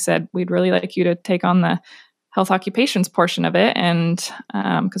time. And they said, "We'd really like you to take on the health occupations portion of it, and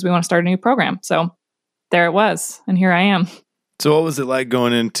because we want to start a new program." So there it was, and here I am. So what was it like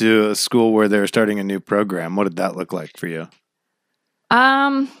going into a school where they were starting a new program? What did that look like for you?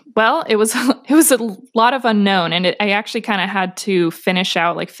 Well, it was a lot of unknown, and I actually kind of had to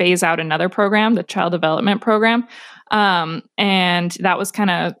phase out another program, the child development program. And that was kind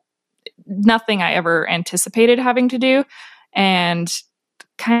of nothing I ever anticipated having to do, and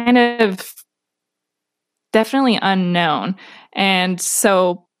kind of definitely unknown. And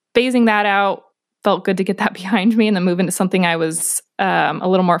so phasing that out felt good to get that behind me and then move into something I was a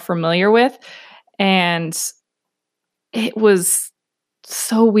little more familiar with. And it was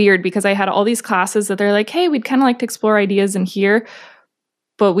so weird because I had all these classes that they're like, "Hey, we'd kind of like to explore ideas in here,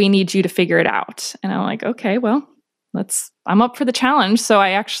 but we need you to figure it out." And I'm like, "Okay, well, I'm up for the challenge." So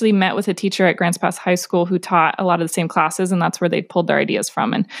I actually met with a teacher at Grants Pass High School who taught a lot of the same classes, and that's where they pulled their ideas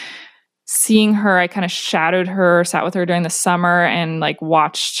from. And seeing her, I kind of shadowed her, sat with her during the summer and like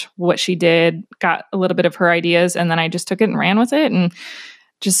watched what she did, got a little bit of her ideas, and then I just took it and ran with it and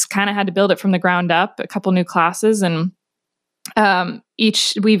just kind of had to build it from the ground up, a couple new classes. And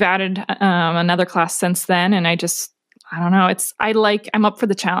we've added another class since then. And I don't know, I'm up for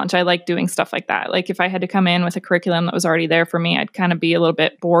the challenge. I like doing stuff like that. Like if I had to come in with a curriculum that was already there for me, I'd kind of be a little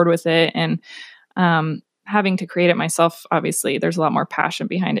bit bored with it. And having to create it myself, obviously, there's a lot more passion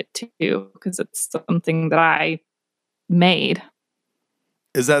behind it too, because it's something that I made.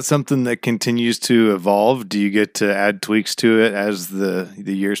 Is that something that continues to evolve? Do you get to add tweaks to it as the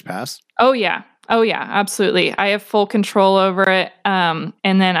years pass? Oh yeah, absolutely. I have full control over it. And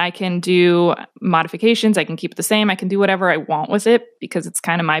then I can do modifications. I can keep it the same. I can do whatever I want with it because it's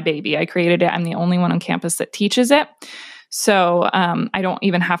kind of my baby. I created it. I'm the only one on campus that teaches it. So I don't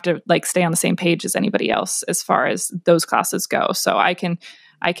even have to like stay on the same page as anybody else as far as those classes go. So I can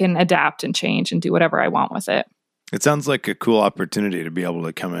adapt and change and do whatever I want with it. It sounds like a cool opportunity to be able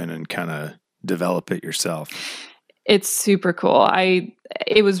to come in and kind of develop it yourself. It's super cool.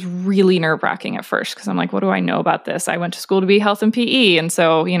 It was really nerve-wracking at first because I'm like, what do I know about this? I went to school to be health and PE. And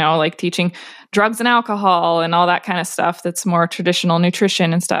so, like teaching drugs and alcohol and all that kind of stuff that's more traditional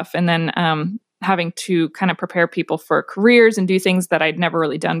nutrition and stuff. And then having to kind of prepare people for careers and do things that I'd never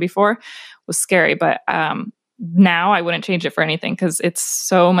really done before was scary. But now I wouldn't change it for anything because it's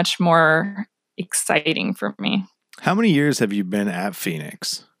so much more exciting for me. How many years have you been at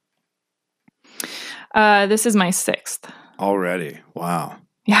Phoenix? This is my 6th. Already. Wow.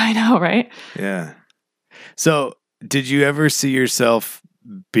 Yeah, I know, right? Yeah. So did you ever see yourself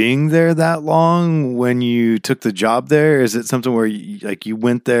being there that long when you took the job there? Is it something where you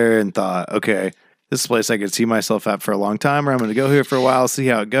went there and thought, okay, this place I could see myself at for a long time, or I'm going to go here for a while, see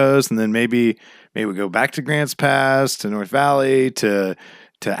how it goes, and then maybe go back to Grants Pass, to North Valley,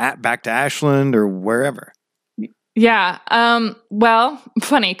 back to Ashland or wherever? Yeah. Well,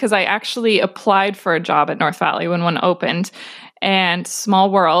 funny because I actually applied for a job at North Valley when one opened, and small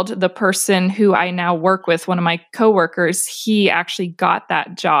world, the person who I now work with, one of my coworkers, he actually got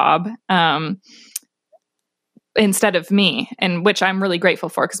that job instead of me, and which I'm really grateful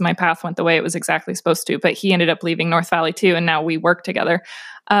for because my path went the way it was exactly supposed to. But he ended up leaving North Valley too, and now we work together.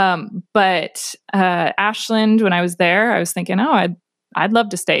 But Ashland, when I was there, I was thinking, I'd love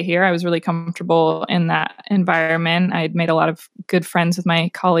to stay here. I was really comfortable in that environment. I had made a lot of good friends with my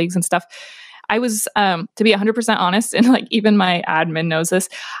colleagues and stuff. I was, to be 100% honest, and like even my admin knows this,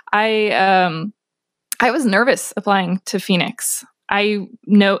 I was nervous applying to Phoenix. I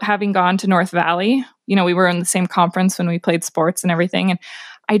know, having gone to North Valley, we were in the same conference when we played sports and everything. And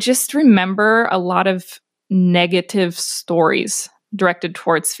I just remember a lot of negative stories directed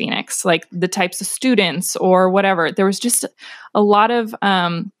towards Phoenix, like the types of students or whatever. There was just a lot of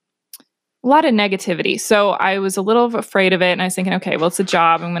negativity. So I was a little afraid of it, and I was thinking, okay, well, it's a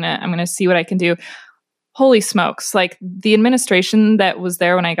job. I'm gonna see what I can do. Holy smokes! Like the administration that was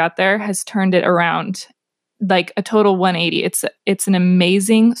there when I got there has turned it around, like a total 180. It's an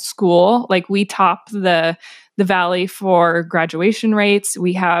amazing school. Like we top the valley for graduation rates.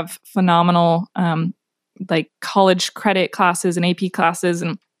 We have phenomenal like college credit classes and AP classes,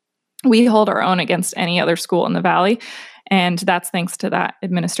 and we hold our own against any other school in the Valley. And that's thanks to that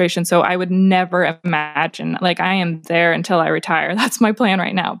administration. So I would never imagine, like, I am there until I retire. That's my plan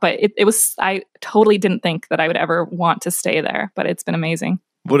right now. But I totally didn't think that I would ever want to stay there, but it's been amazing.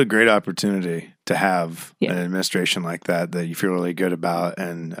 What a great opportunity to have an administration like that you feel really good about,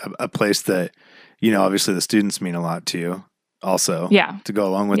 and a place that, obviously the students mean a lot to you also, to go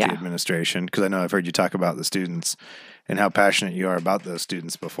along with the administration. Because I know I've heard you talk about the students and how passionate you are about those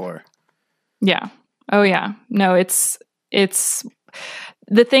students before. Yeah. Oh, yeah. No, it's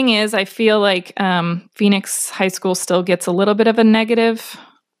the thing is, I feel like Phoenix High School still gets a little bit of a negative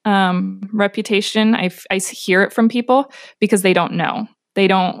reputation. I hear it from people because they don't know.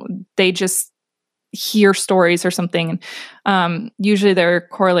 They just hear stories or something. Usually they're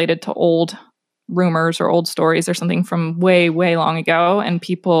correlated to old rumors or old stories or something from way, way long ago. And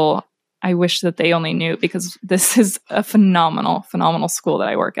people, I wish that they only knew, because this is a phenomenal, phenomenal school that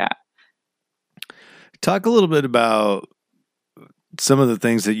I work at. Talk a little bit about some of the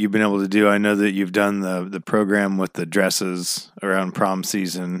things that you've been able to do. I know that you've done the program with the dresses around prom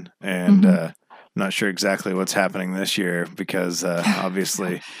season, and I'm not sure exactly what's happening this year because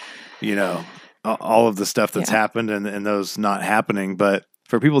obviously, all of the stuff that's happened and those not happening. But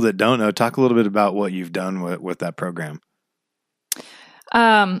for people that don't know, talk a little bit about what you've done with that program.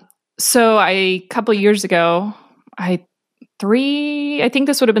 So a couple years ago, I think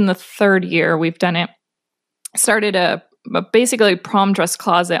this would have been the third year we've done it. Started basically prom dress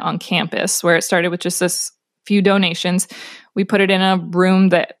closet on campus, where it started with just this few donations. We put it in a room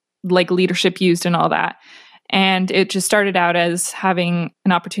that like leadership used and all that. And it just started out as having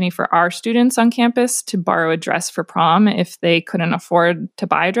an opportunity for our students on campus to borrow a dress for prom if they couldn't afford to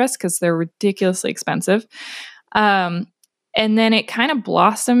buy a dress because they're ridiculously expensive. And then it kind of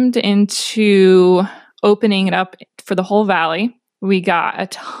blossomed into opening it up for the whole Valley. We got a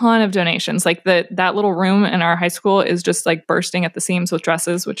ton of donations. Like that little room in our high school is just like bursting at the seams with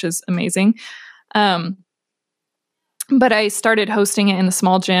dresses, which is amazing. But I started hosting it in the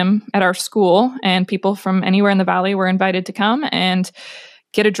small gym at our school, and people from anywhere in the Valley were invited to come and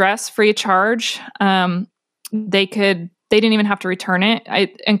get a dress free of charge. They didn't even have to return it.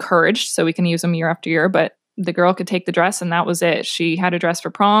 I encouraged, so we can use them year after year, but the girl could take the dress and that was it. She had a dress for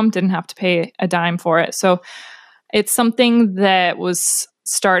prom, didn't have to pay a dime for it. So it's something that was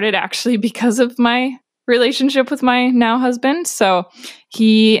started actually because of my relationship with my now husband. So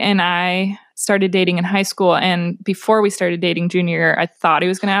he and I started dating in high school. And before we started dating junior year, I thought he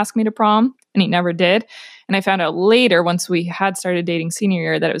was going to ask me to prom, and he never did. And I found out later, once we had started dating senior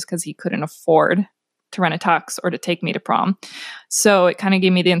year, that it was because he couldn't afford to rent a tux or to take me to prom. So it kind of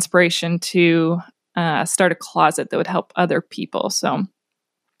gave me the inspiration to start a closet that would help other people. So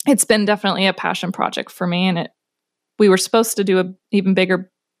it's been definitely a passion project for me. And we were supposed to do an even bigger,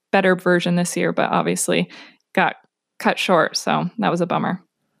 better version this year, but obviously got cut short. So that was a bummer.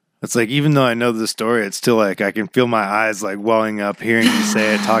 It's like, even though I know the story, it's still like I can feel my eyes like welling up hearing you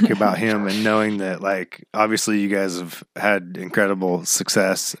say it, talking about him, and knowing that like obviously you guys have had incredible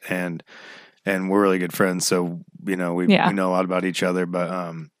success and we're really good friends. So, we know a lot about each other,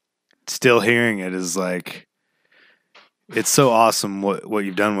 but still hearing it is like, it's so awesome what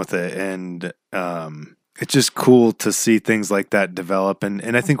you've done with it. And it's just cool to see things like that develop.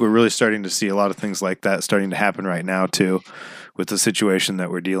 And I think we're really starting to see a lot of things like that starting to happen right now too, with the situation that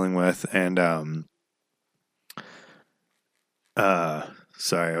we're dealing with. And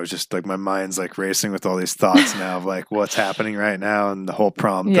sorry, I was just like, my mind's like racing with all these thoughts now of like what's happening right now and the whole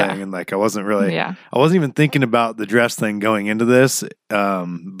prom thing. And like, I wasn't even thinking about the dress thing going into this.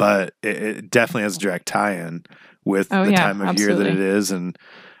 But it definitely has a direct tie-in with the time of year that it is, and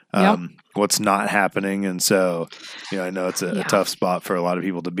what's not happening. And so, I know it's a tough spot for a lot of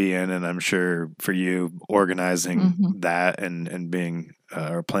people to be in, and I'm sure for you organizing that and being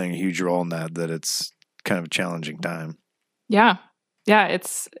or playing a huge role in that it's kind of a challenging time. Yeah. Yeah.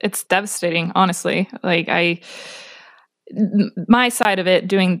 It's devastating, honestly. Like my side of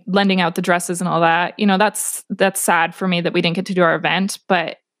it, lending out the dresses and all that, that's sad for me that we didn't get to do our event,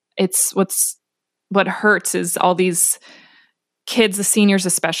 but what hurts is all these kids, the seniors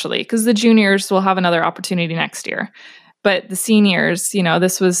especially, because the juniors will have another opportunity next year. But the seniors,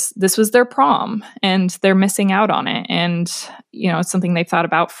 this was their prom, and they're missing out on it. And, it's something they've thought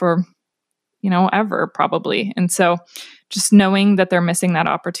about for, ever probably. And so just knowing that they're missing that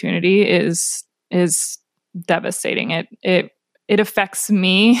opportunity is devastating. It affects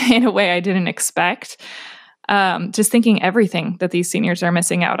me in a way I didn't expect. Just thinking everything that these seniors are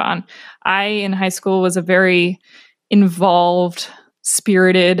missing out on. I, in high school, was a very involved,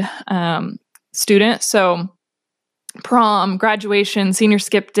 spirited student. So prom, graduation, senior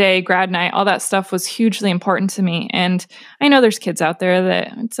skip day, grad night, all that stuff was hugely important to me. And I know there's kids out there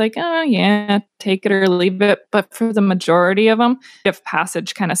that it's like, oh yeah, take it or leave it. But for the majority of them, if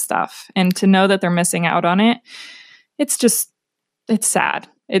passage kind of stuff, and to know that they're missing out on it, it's sad.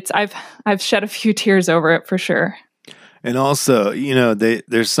 I've shed a few tears over it for sure. And also,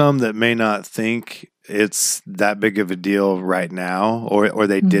 there's some that may not think it's that big of a deal right now, or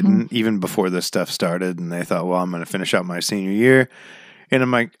they didn't even before this stuff started, and they thought, well, I'm going to finish out my senior year, and I'm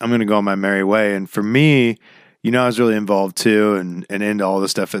going to go on my merry way. And for me, I was really involved too, and into all the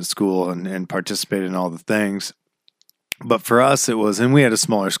stuff at school, and participated in all the things. But for us, it was, and we had a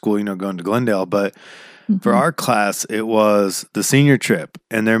smaller school, going to Glendale, but for our class, it was the senior trip,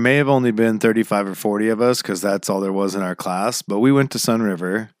 and there may have only been 35 or 40 of us because that's all there was in our class. But we went to Sun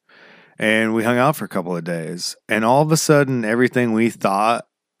River, and we hung out for a couple of days, and all of a sudden, everything we thought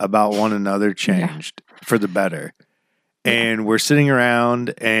about one another changed for the better. And we're sitting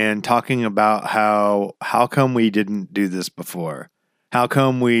around and talking about how come we didn't do this before? How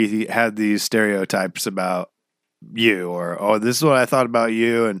come we had these stereotypes about you, or, oh, this is what I thought about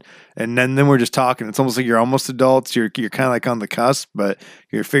you, and then we're just talking. It's almost like you're almost adults. You're kind of like on the cusp, but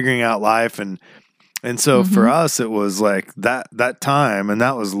you're figuring out life, and so for us, it was like that time, and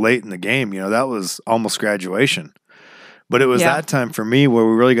that was late in the game. That was almost graduation, but it was that time for me where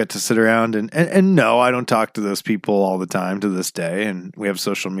we really got to sit around and no, I don't talk to those people all the time to this day, and we have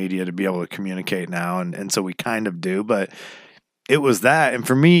social media to be able to communicate now, and so we kind of do, but it was that. And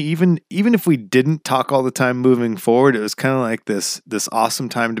for me, even if we didn't talk all the time moving forward, it was kind of like this awesome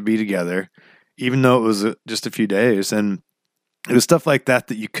time to be together, even though it was just a few days. And it was stuff like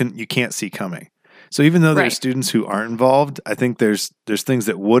that you can't see coming. So even though there's students who aren't involved, I think there's things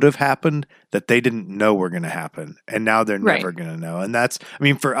that would have happened that they didn't know were going to happen, and now they're never going to know. And that's,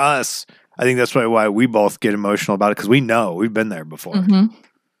 for us, I think that's probably why we both get emotional about it, because we know we've been there before.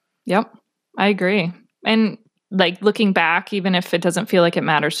 Yep, I agree. And like looking back, even if it doesn't feel like it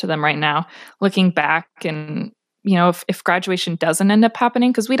matters to them right now, looking back and, if graduation doesn't end up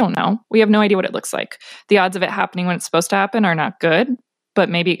happening, because we don't know, we have no idea what it looks like. The odds of it happening when it's supposed to happen are not good, but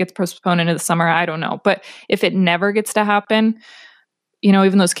maybe it gets postponed into the summer. I don't know. But if it never gets to happen,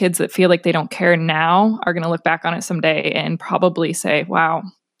 even those kids that feel like they don't care now are going to look back on it someday and probably say, wow,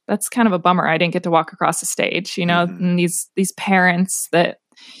 that's kind of a bummer. I didn't get to walk across the stage, and these parents that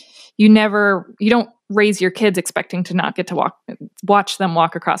you don't raise your kids expecting to not get to watch them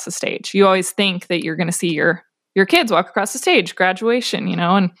walk across the stage. You always think that you're going to see your kids walk across the stage, graduation,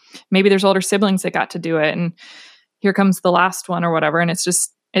 and maybe there's older siblings that got to do it, and here comes the last one or whatever, and it's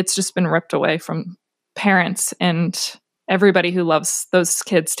just been ripped away from parents and everybody who loves those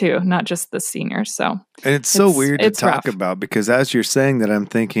kids too, not just the seniors. So, and it's so weird to talk about, because as you're saying that, I'm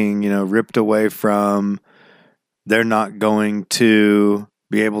thinking, ripped away from, they're not going to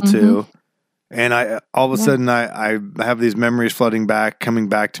be able to. And all of a sudden I have these memories coming back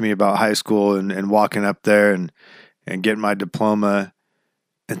to me about high school and walking up there and getting my diploma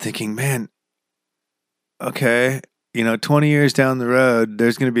and thinking, man, okay, 20 years down the road,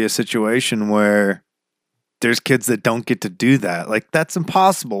 there's going to be a situation where there's kids that don't get to do that. Like, that's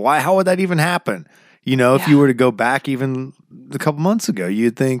impossible. Why? How would that even happen? If you were to go back even a couple months ago,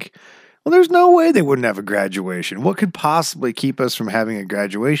 you'd think, well, there's no way they wouldn't have a graduation. What could possibly keep us from having a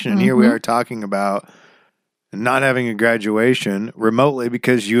graduation? And here we are talking about not having a graduation remotely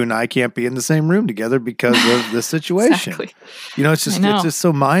because you and I can't be in the same room together because of the situation. Exactly. It's just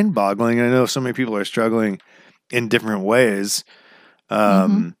so mind-boggling. And I know so many people are struggling in different ways.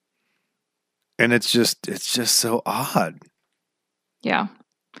 And it's just so odd. Yeah.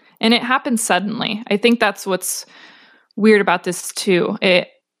 And it happens suddenly. I think that's what's weird about this too.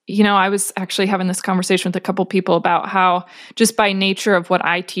 I was actually having this conversation with a couple people about how, just by nature of what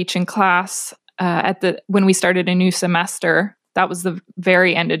I teach in class, when we started a new semester, that was the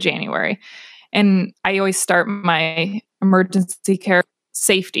very end of January. And I always start my emergency care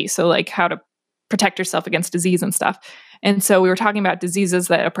safety. So like how to protect yourself against disease and stuff. And so we were talking about diseases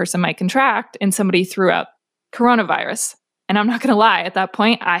that a person might contract, and somebody threw out coronavirus. And I'm not going to lie, at that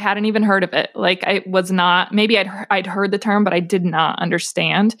point, I hadn't even heard of it. Like, I was not, maybe I'd heard the term, but I did not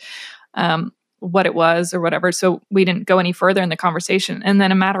understand what it was or whatever. So we didn't go any further in the conversation. And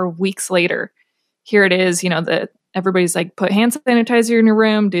then a matter of weeks later, here it is, that everybody's like, put hand sanitizer in your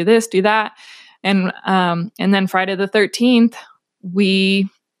room, do this, do that. And then Friday the 13th, we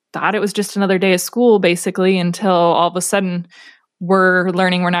thought it was just another day of school, basically, until all of a sudden we're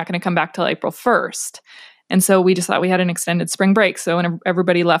learning we're not going to come back till April 1st. And so we just thought we had an extended spring break. So when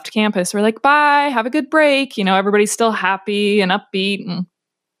everybody left campus, we're like, bye, have a good break. Everybody's still happy and upbeat.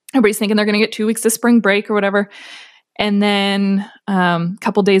 everybody's thinking they're going to get 2 weeks of spring break or whatever. And then a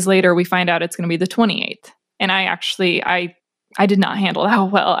couple days later, we find out it's going to be the 28th. And I did not handle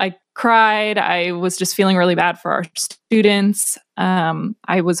that well. I cried. I was just feeling really bad for our students.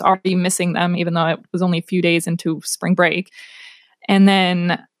 I was already missing them, even though it was only a few days into spring break. And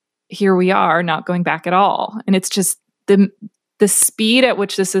then here we are, not going back at all. And it's just the speed at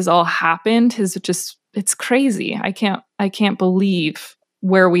which this has all happened is just, it's crazy. I can't believe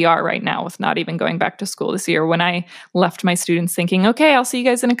where we are right now with not even going back to school this year, when I left my students thinking, okay, I'll see you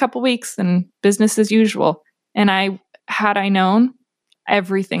guys in a couple weeks and business as usual. And had I known,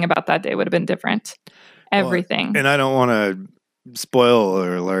 everything about that day would have been different. Everything. Well, and I don't want to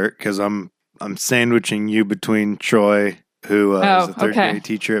spoiler alert, because I'm sandwiching you between Troy, who is a third grade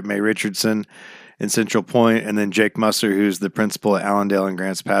teacher at May Richardson in Central Point, and then Jake Musser, who's the principal at Allendale and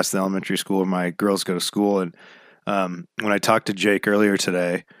Grants Pass, the elementary school where my girls go to school. And when I talked to Jake earlier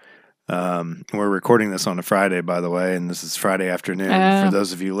today, we're recording this on a Friday, by the way, and this is Friday afternoon for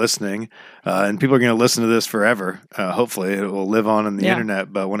those of you listening. And people are going to listen to this forever. Hopefully it will live on the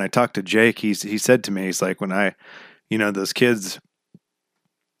internet. But when I talked to Jake, he said to me, he's like, when those kids,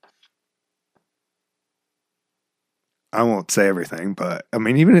 I won't say everything, but I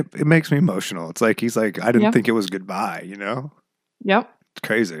mean, even it makes me emotional. It's like, he's like, I didn't think it was goodbye, Yep. It's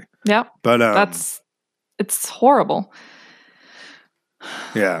crazy. Yep. But it's horrible.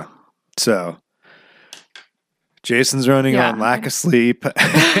 Yeah. So Jason's running on lack of sleep,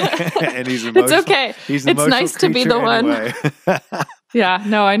 and he's emotional. It's okay. He's an it's nice to be the anyway. one. Yeah,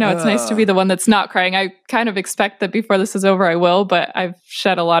 no, I know. It's nice to be the one that's not crying. I kind of expect that before this is over, I will, but I've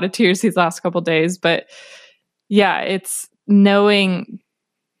shed a lot of tears these last couple of days. But yeah, it's knowing,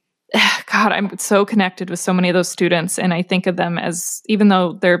 God, I'm so connected with so many of those students. And I think of them as, even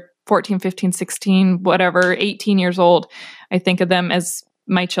though they're 14, 15, 16, whatever, 18 years old, I think of them as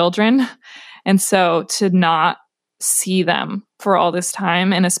my children. And so to not see them for all this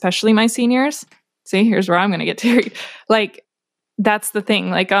time, and especially my seniors, see, here's where I'm going to get teary. Like, that's the thing.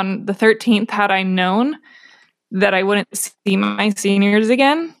 Like, on the 13th, had I known that I wouldn't see my seniors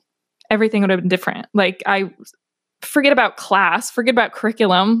again, everything would have been different. Like, I forget about class, forget about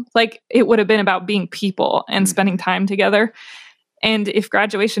curriculum. Like, it would have been about being people and spending time together. And if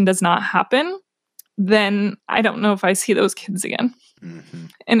graduation does not happen, then I don't know if I see those kids again. Mm-hmm.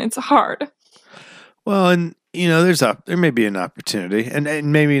 And it's hard. Well, and there may be an opportunity,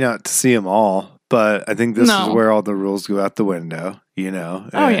 and maybe not to see them all, but I think this is where all the rules go out the window,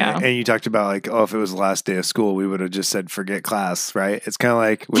 And you talked about, like, if it was the last day of school, we would have just said, forget class, right? It's kind of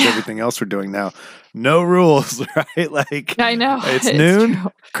like with everything else we're doing now. No rules, right? Like, I know. It's noon,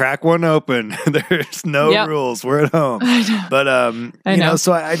 true. Crack one open. There's no rules. We're at home. I know. But, I know.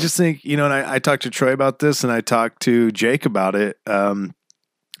 So I just think, and I talked to Troy about this, and I talked to Jake about it.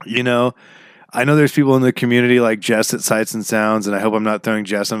 I know there's people in the community like Jess at Sights and Sounds, and I hope I'm not throwing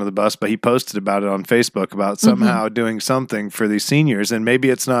Jess under the bus, but he posted about it on Facebook about somehow doing something for these seniors. And maybe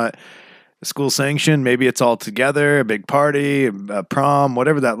it's not school sanctioned, maybe it's all together, a big party, a prom,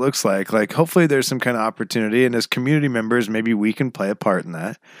 whatever that looks like. Like, hopefully there's some kind of opportunity, and as community members, maybe we can play a part in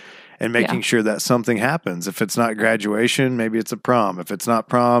that and making sure that something happens. If it's not graduation, maybe it's a prom. If it's not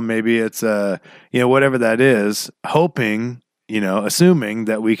prom, maybe it's whatever that is, hoping, assuming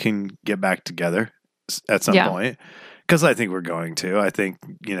that we can get back together at some point, because I think we're going to. I think,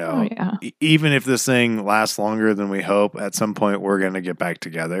 even if this thing lasts longer than we hope, at some point we're going to get back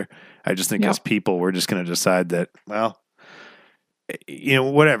together. I just think as people, we're just going to decide that, well,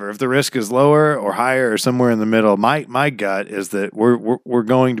 whatever. If the risk is lower or higher or somewhere in the middle, my gut is that we're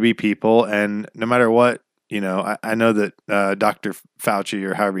going to be people, and no matter what, I know that Dr. Fauci,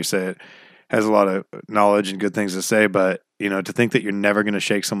 or however you say it, has a lot of knowledge and good things to say, but to think that you're never going to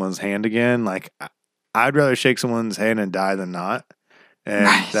shake someone's hand again, like, I'd rather shake someone's hand and die than not. And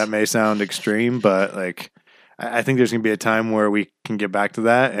that may sound extreme, but like, I think there's going to be a time where we can get back to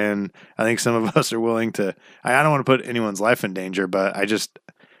that. And I think some of us are willing to, I don't want to put anyone's life in danger, but I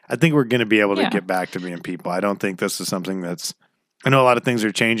think we're going to be able to get back to being people. I don't think this is something I know a lot of things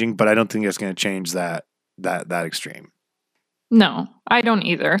are changing, but I don't think it's going to change that extreme. No, I don't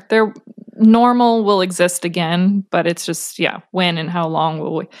either. Normal will exist again, but it's just, when and how long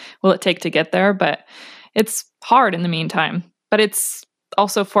will it take to get there? But it's hard in the meantime. But it's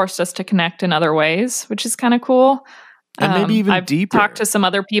also forced us to connect in other ways, which is kind of cool. And maybe even deeper. I've talked to some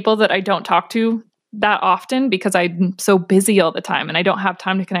other people that I don't talk to that often because I'm so busy all the time and I don't have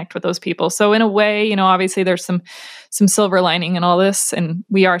time to connect with those people. So in a way, obviously there's some silver lining in all this, and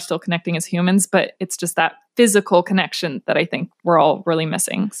we are still connecting as humans, but it's just that physical connection that I think we're all really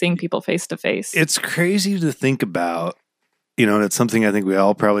missing, seeing people face to face. It's crazy to think about, and it's something I think we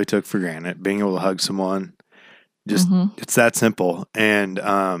all probably took for granted, being able to hug someone. Just, it's that simple. And,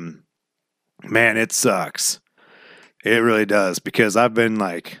 man, it sucks. It really does, because I've been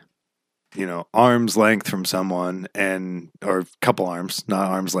like, arm's length from someone, or a couple arms, not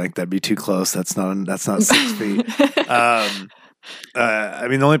arm's length. That'd be too close. That's not 6 feet.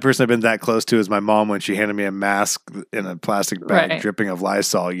 The only person I've been that close to is my mom when she handed me a mask in a plastic bag dripping of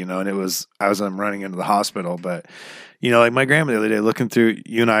Lysol, and I was running into the hospital. But, like my grandma the other day, looking through,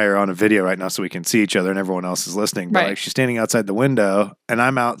 you and I are on a video right now so we can see each other and everyone else is listening. But like she's standing outside the window and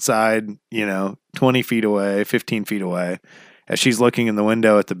I'm outside, 20 feet away, 15 feet away, as she's looking in the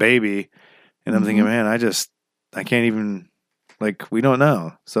window at the baby. And I'm thinking, man, I can't even, like, we don't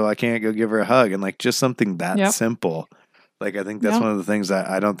know. So I can't go give her a hug. And like just something that simple. Like, I think that's one of the things that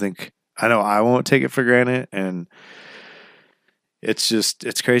I know I won't take it for granted. And it's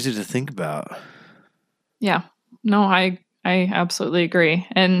crazy to think about. Yeah. No, I absolutely agree.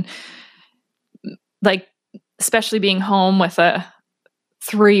 And like, especially being home with a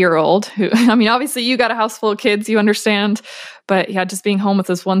 3-year-old who, obviously you got a house full of kids, you understand, but yeah, just being home with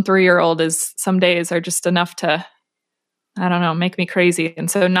this 3-year-old is, some days are just enough to, I don't know, make me crazy.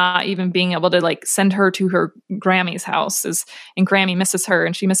 And so not even being able to like send her to her Grammy's house and Grammy misses her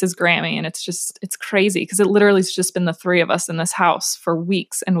and she misses Grammy. And it's crazy because it literally has just been the 3 of us in this house for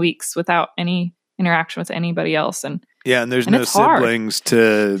weeks and weeks without any interaction with anybody else. And there's no siblings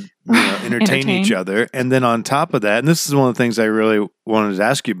to entertain each other. And then on top of that, and this is one of the things I really wanted to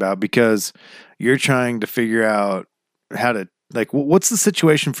ask you about, because you're trying to figure out how to, like, what's the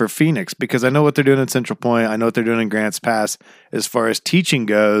situation for Phoenix? Because I know what they're doing in Central Point. I know what they're doing in Grants Pass. As far as teaching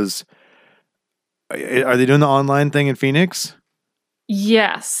goes, are they doing the online thing in Phoenix?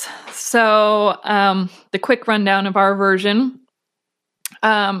 Yes. So the quick rundown of our version,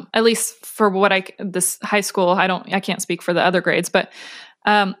 at least for this high school, I can't speak for the other grades, but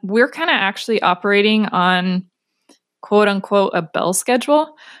we're kind of actually operating on quote unquote a bell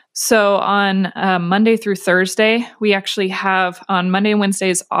schedule. So on Monday through Thursday, we actually have on Monday and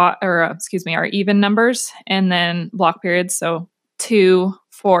Wednesdays, our even numbers, and then block periods. So 2,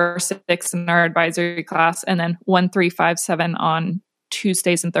 4, 6 in our advisory class, and then 1, 3, 5, 7 on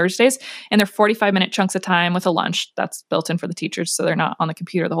Tuesdays and Thursdays. And they're 45-minute chunks of time with a lunch that's built in for the teachers, so they're not on the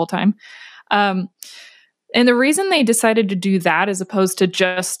computer the whole time. And the reason they decided to do that as opposed to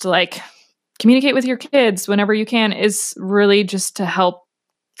just like communicate with your kids whenever you can is really just to help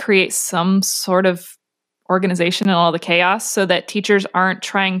create some sort of organization in all the chaos so that teachers aren't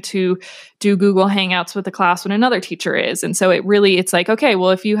trying to do Google Hangouts with the class when another teacher is. And so it's like, okay, well,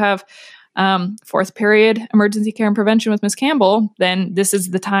 if you have 4th period emergency care and prevention with Ms. Campbell, then this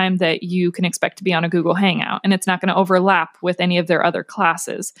is the time that you can expect to be on a Google Hangout, and it's not going to overlap with any of their other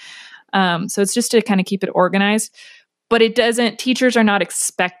classes. So it's just to kind of keep it organized. But teachers are not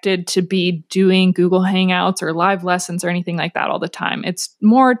expected to be doing Google Hangouts or live lessons or anything like that all the time. It's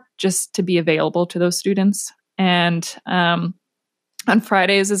more just to be available to those students. And on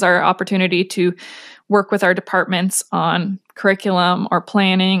Fridays is our opportunity to work with our departments on curriculum or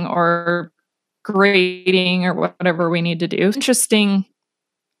planning or grading or whatever we need to do. Interesting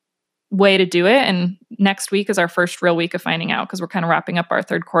way to do it. And next week is our first real week of finding out, because we're kind of wrapping up our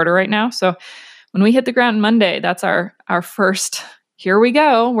 3rd quarter right now. So when we hit the ground Monday, that's our first, here we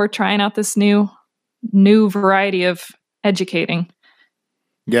go. We're trying out this new variety of educating.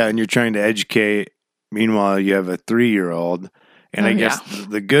 Yeah, and you're trying to educate. Meanwhile, you have a 3-year-old. And I guess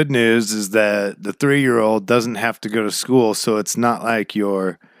the good news is that the 3-year-old doesn't have to go to school. So it's not like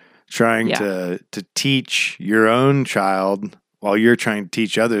you're trying to teach your own child while you're trying to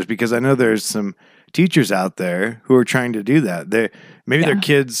teach others. Because I know there's some teachers out there who are trying to do that. Maybe their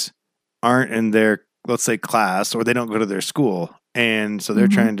kids aren't in their, let's say, class, or they don't go to their school. And so they're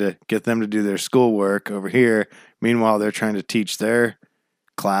trying to get them to do their schoolwork over here. Meanwhile, they're trying to teach their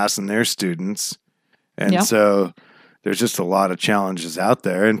class and their students. And so there's just a lot of challenges out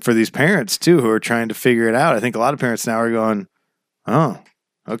there. And for these parents, too, who are trying to figure it out, I think a lot of parents now are going, oh,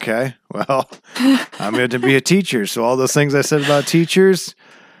 okay, well, I'm going to be a teacher. So all those things I said about teachers,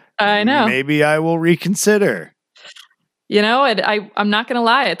 I know. Maybe I will reconsider. I'm not going to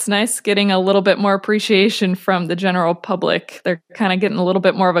lie. It's nice getting a little bit more appreciation from the general public. They're kind of getting a little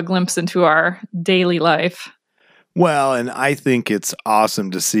bit more of a glimpse into our daily life. Well, and I think it's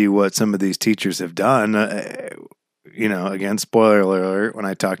awesome to see what some of these teachers have done. Again, spoiler alert, when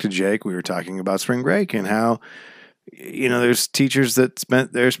I talked to Jake, we were talking about spring break and how, there's teachers that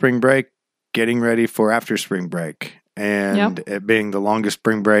spent their spring break getting ready for after spring break. And it being the longest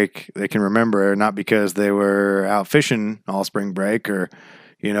spring break they can remember, not because they were out fishing all spring break or,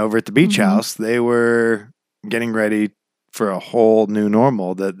 over at the beach house. They were getting ready for a whole new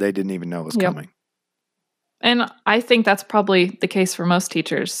normal that they didn't even know was coming. And I think that's probably the case for most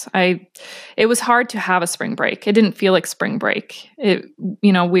teachers. It was hard to have a spring break. It didn't feel like spring break.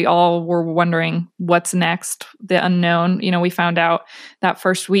 We all were wondering what's next, the unknown. We found out that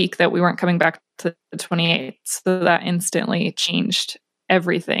first week that we weren't coming back to the 28th. So that instantly changed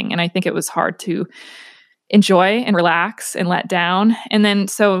everything. And I think it was hard to enjoy and relax and let down. And then,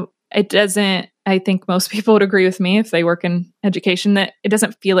 so it doesn't, I think most people would agree with me if they work in education, that it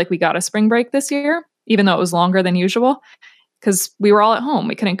doesn't feel like we got a spring break this year, even though it was longer than usual, because we were all at home.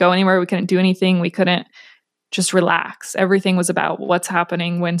 We couldn't go anywhere. We couldn't do anything. We couldn't just relax. Everything was about what's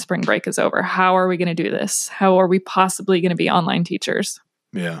happening when spring break is over. How are we going to do this? How are we possibly going to be online teachers?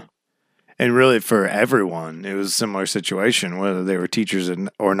 Yeah. And really for everyone, it was a similar situation, whether they were teachers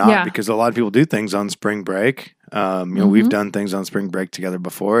or not, because a lot of people do things on spring break. We've done things on spring break together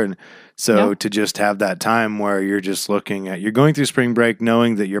before. And so to just have that time where you're just you're going through spring break,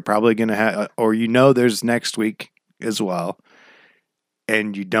 knowing that you're probably going to have, or there's next week as well,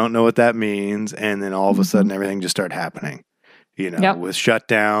 and you don't know what that means. And then all of a sudden everything just started happening, with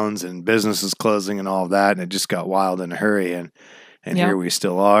shutdowns and businesses closing and all of that. And it just got wild in a hurry. And here we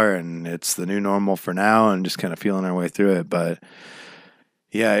still are, and it's the new normal for now, and just kind of feeling our way through it. But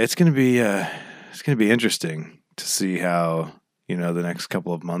yeah, it's going to be interesting to see how the next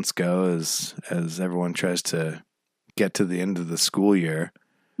couple of months go as everyone tries to get to the end of the school year,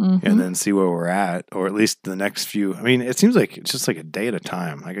 and then see where we're at, or at least the next few. I mean, it seems like it's just like a day at a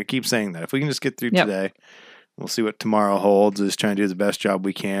time. Like I keep saying that if we can just get through today, we'll see what tomorrow holds. Is trying to do the best job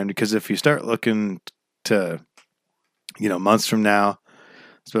we can, because if you start looking to months from now,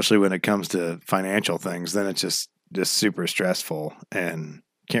 especially when it comes to financial things, then it's just super stressful and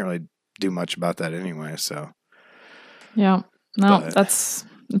can't really do much about that anyway. So, it's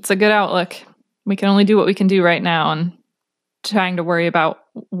a good outlook. We can only do what we can do right now, and trying to worry about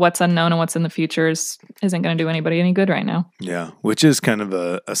what's unknown and what's in the future isn't going to do anybody any good right now. Yeah, which is kind of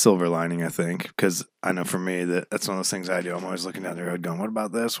a silver lining, I think, because I know for me that's one of those things I do. I'm always looking down the road going, what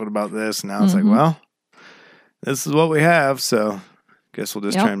about this? What about this? And now it's like, well, this is what we have, so I guess we'll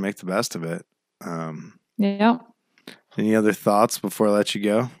just try and make the best of it. Any other thoughts before I let you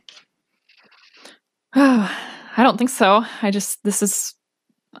go? I don't think so. It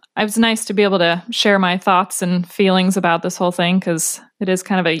was nice to be able to share my thoughts and feelings about this whole thing, because it is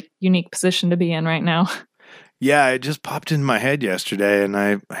kind of a unique position to be in right now. Yeah, it just popped in my head yesterday, and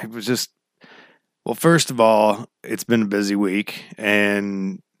I was just, well, first of all, it's been a busy week,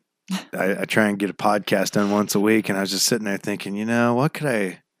 and I try and get a podcast done once a week, and I was just sitting there thinking, what can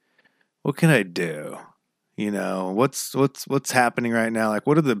I do? What's happening right now? Like,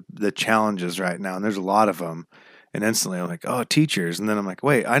 what are the challenges right now? And there's a lot of them. And instantly I'm like, oh, teachers. And then I'm like,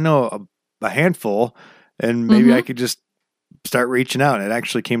 wait, I know a handful, and maybe I could just start reaching out. And it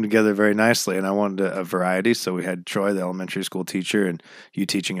actually came together very nicely, and I wanted a variety. So we had Troy, the elementary school teacher, and you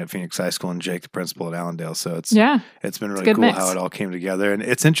teaching at Phoenix High School, and Jake, the principal at Allendale. So it's been really cool how it all came together. And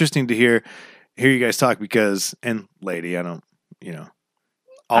it's interesting to hear you guys talk, because, and lady, I don't,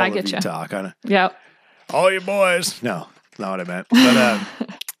 all I of you talk. All you boys. No, not what I meant. But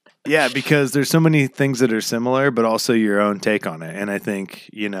yeah, because there's so many things that are similar, but also your own take on it. And I think,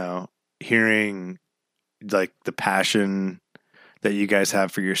 hearing like the passion that you guys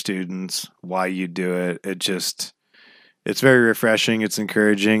have for your students, why you do it, it's very refreshing. It's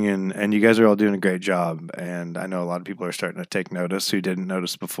encouraging, and you guys are all doing a great job. And I know a lot of people are starting to take notice who didn't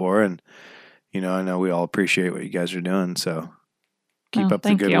notice before. And, I know we all appreciate what you guys are doing. So keep up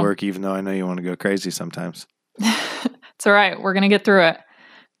the good work, even though I know you want to go crazy sometimes. It's all right. We're going to get through it.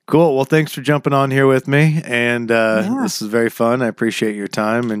 Cool. Well, thanks for jumping on here with me. And this is very fun. I appreciate your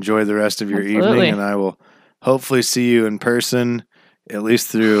time. Enjoy the rest of your evening. And I will hopefully see you in person, at least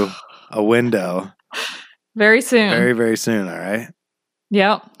through a window. Very soon. Very, very soon. All right.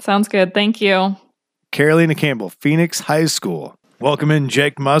 Yep. Sounds good. Thank you. Carolina Campbell, Phoenix High School. Welcome in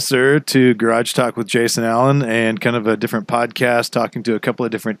Jake Musser to Garage Talk with Jason Allen, and kind of a different podcast, talking to a couple of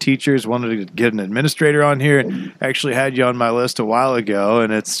different teachers. Wanted to get an administrator on here. Actually had you on my list a while ago,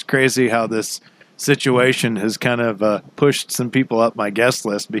 and it's crazy how this situation has kind of pushed some people up my guest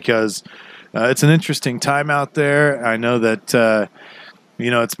list, because it's an interesting time out there. I know that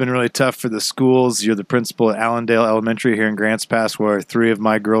it's been really tough for the schools. You're the principal at Allendale Elementary here in Grants Pass, where 3 of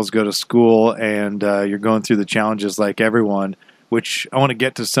my girls go to school, and you're going through the challenges like everyone, which I want to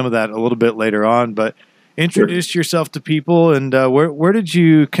get to some of that a little bit later on. But introduce yourself to people, and where did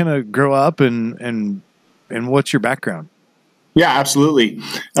you kind of grow up, and what's your background? Yeah, absolutely.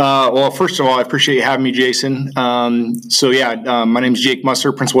 Well, first of all, I appreciate you having me, Jason. My name is Jake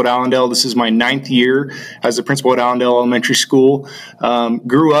Musser, principal at Allendale. This is my 9th year as the principal at Allendale Elementary School.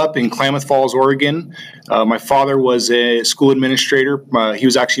 Grew up in Klamath Falls, Oregon. My father was a school administrator. He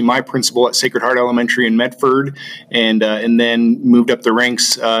was actually my principal at Sacred Heart Elementary in Medford, and then moved up the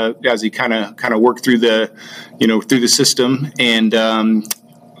ranks as he kind of worked through the system. And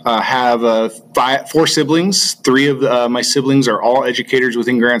have 4 siblings. 3 of my siblings are all educators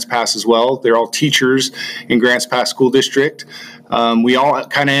within Grants Pass as well. They're all teachers in Grants Pass School District. We all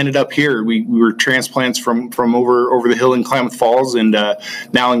kind of ended up here. We were transplants from over the hill in Klamath Falls, and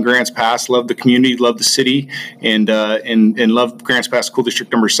now in Grants Pass. Love the community, love the city, and love Grants Pass School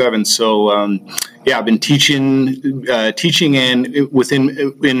District number 7. So I've been teaching and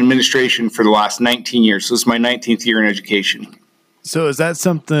in administration for the last 19 years. So this is my 19th year in education. So is that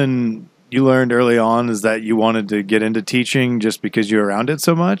something you learned early on, is that you wanted to get into teaching just because you're around it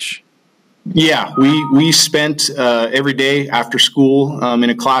so much? Yeah, we spent every day after school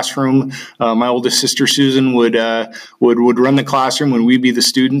in a classroom. My oldest sister Susan would run the classroom when we'd be the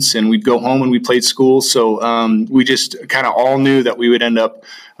students, and we'd go home when we played school. So we just kind of all knew that we would end up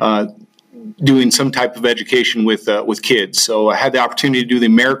doing some type of education with kids. So I had the opportunity to do the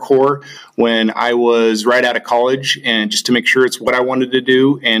AmeriCorps when I was right out of college, and just to make sure it's what I wanted to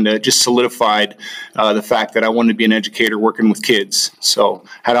do, and just solidified the fact that I wanted to be an educator working with kids. So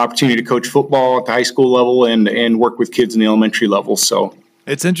had an opportunity to coach football at the high school level and work with kids in the elementary level. So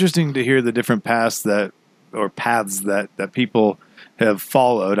it's interesting to hear the different paths that people have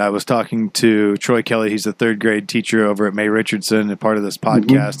followed. I was talking to Troy Kelly. He's a 3rd grade teacher over at May Richardson, and part of this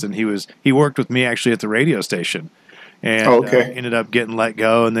podcast. And he worked with me actually at the radio station, and ended up getting let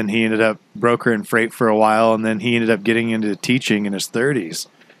go. And then he ended up brokering freight for a while. And then he ended up getting into teaching in his 30s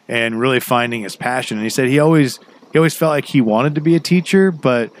and really finding his passion. And he said he always felt like he wanted to be a teacher,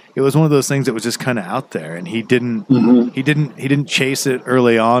 but it was one of those things that was just kind of out there, and he didn't chase it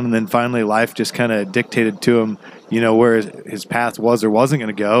early on. And then finally life just kind of dictated to him, where his path was or wasn't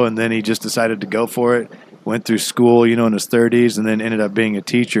going to go. And then he just decided to go for it, went through school, in his 30s, and then ended up being a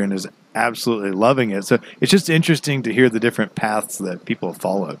teacher and is absolutely loving it. So it's just interesting to hear the different paths that people have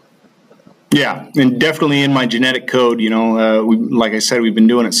followed. Yeah, and definitely in my genetic code, like I said, we've been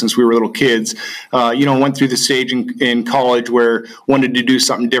doing it since we were little kids. Went through the stage in college where wanted to do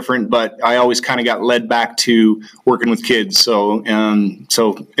something different, but I always kind of got led back to working with kids. So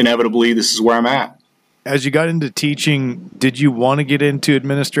inevitably, this is where I'm at. As you got into teaching, did you want to get into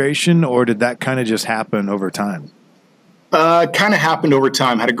administration, or did that kind of just happen over time? Kind of happened over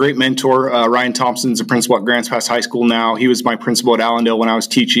time. Had a great mentor. Ryan Thompson's a principal at Grants Pass High School now. He was my principal at Allendale when I was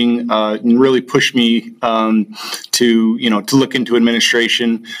teaching, and really pushed me to look into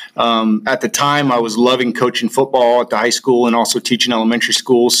administration. At the time, I was loving coaching football at the high school and also teaching elementary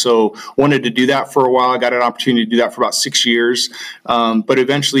school. So wanted to do that for a while. I got an opportunity to do that for about 6 years. But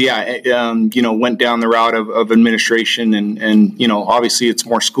eventually, went down the route of administration, and obviously it's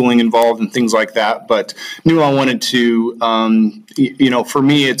more schooling involved and things like that. But knew I wanted to. For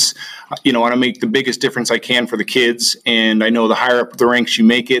me, it's, I want to make the biggest difference I can for the kids. And I know the higher up the ranks you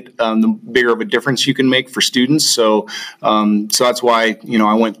make it, the bigger of a difference you can make for students. So that's why,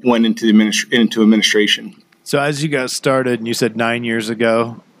 I went into administration. So as you got started, and you said 9 years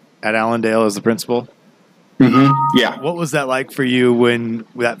ago at Allendale as the principal. Mm-hmm. Yeah. What was that like for you when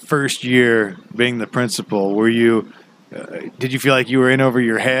that first year being the principal? Were you... did you feel like you were in over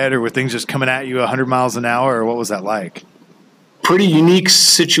your head, or were things just coming at you 100 miles an hour, or what was that like? Pretty unique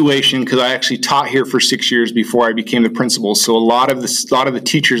situation, because I actually taught here for 6 years before I became the principal. So a lot of the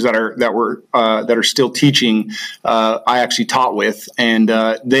teachers that are still teaching, I actually taught with, and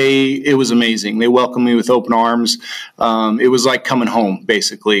it was amazing. They welcomed me with open arms. It was like coming home,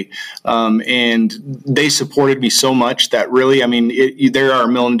 basically, and they supported me so much that really, there are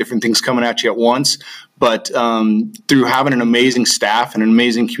a million different things coming at you at once. But through having an amazing staff and an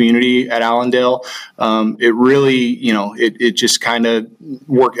amazing community at Allendale, it really, it just kind of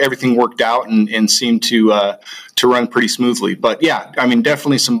worked. Everything worked out and seemed to run pretty smoothly. But yeah,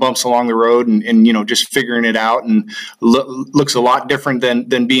 definitely some bumps along the road, and just figuring it out, and looks a lot different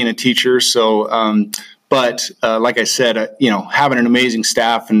than being a teacher. So. But like I said, having an amazing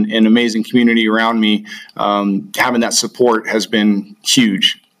staff and amazing community around me, having that support has been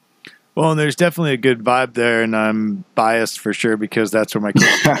huge. Well, and there's definitely a good vibe there, and I'm biased for sure because that's where my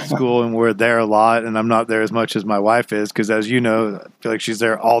kids go to school, and we're there a lot, and I'm not there as much as my wife is because, as you know, I feel like she's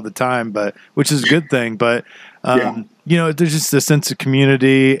there all the time, which is a good thing. But, there's just a sense of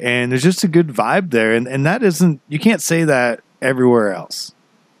community, and there's just a good vibe there, and that isn't – you can't say that everywhere else.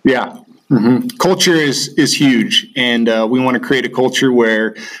 Yeah. Culture is huge, and we want to create a culture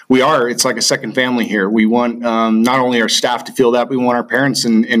where it's like a second family here. We want not only our staff to feel that, we want our parents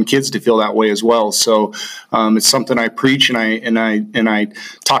and kids to feel that way as well. So it's something I preach and I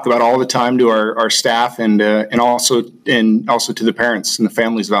talk about all the time to our staff and also to the parents and the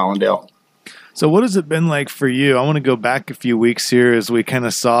families of Allendale. So what has it been like for you? I want to go back a few weeks here as we kind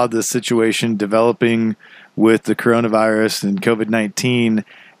of saw the situation developing with the coronavirus and COVID-19.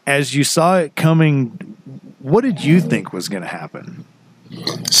 As you saw it coming, what did you think was going to happen?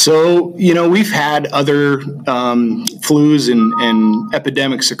 So, we've had other flus and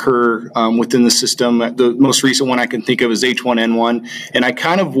epidemics occur within the system. The most recent one I can think of is H1N1. And I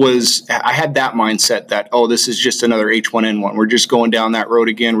had that mindset that, this is just another H1N1. We're just going down that road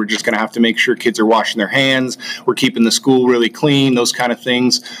again. We're just going to have to make sure kids are washing their hands. We're keeping the school really clean, those kind of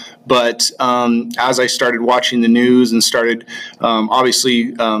things. But as I started watching the news and started,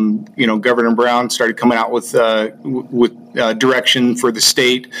 obviously, Governor Brown started coming out with direction for the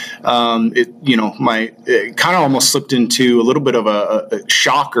state. It kind of almost slipped into a little bit of a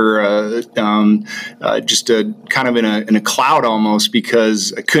shock or just a kind of in a cloud almost,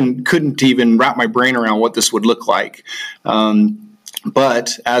 because I couldn't even wrap my brain around what this would look like.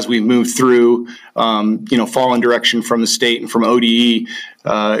 But as we moved through, following direction from the state and from ODE,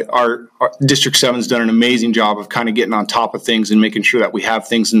 our District 7 has done an amazing job of kind of getting on top of things and making sure that we have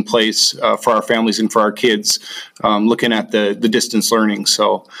things in place for our families and for our kids, looking at the distance learning.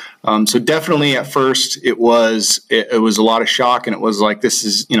 So definitely at first it was a lot of shock, and it was like, this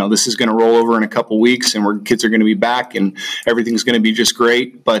is going to roll over in a couple weeks and kids are going to be back and everything's going to be just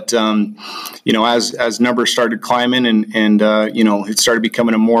great. But as numbers started climbing and it started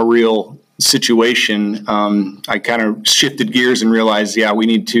becoming a more real situation, I kind of shifted gears and realized, we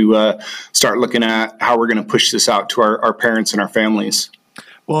need to start looking at how we're going to push this out to our parents and our families.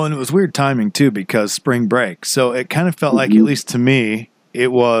 Well, and it was weird timing too, because spring break. So it kind of felt like, at least to me,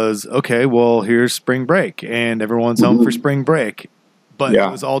 it was, okay, well, here's spring break and everyone's home for spring break. But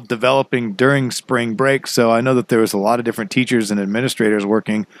it was all developing during spring break. So I know that there was a lot of different teachers and administrators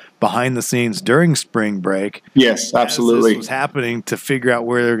working behind the scenes during spring break. Yes, absolutely. This was happening to figure out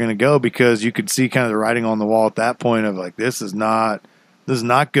where they're going to go, because you could see kind of the writing on the wall at that point of like, this is not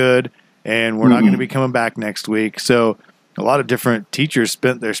good, and we're not going to be coming back next week. So a lot of different teachers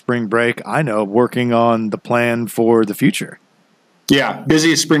spent their spring break, I know, working on the plan for the future. Yeah,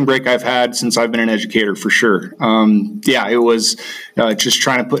 busiest spring break I've had since I've been an educator, for sure. It was just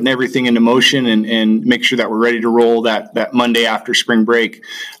trying to put everything into motion and make sure that we're ready to roll that Monday after spring break.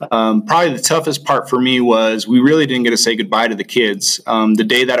 Probably the toughest part for me was we really didn't get to say goodbye to the kids. The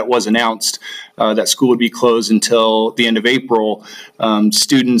day that it was announced that school would be closed until the end of April,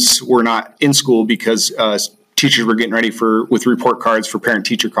 students were not in school because teachers were getting ready with report cards for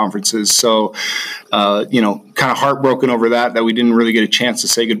parent-teacher conferences. So, kind of heartbroken over that we didn't really get a chance to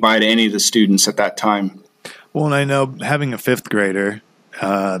say goodbye to any of the students at that time. Well, and I know having a fifth grader,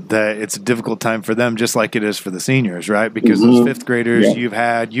 that it's a difficult time for them, just like it is for the seniors, right? Because those fifth graders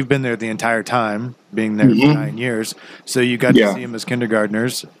you've been there the entire time, being there for 9 years. So you got to see them as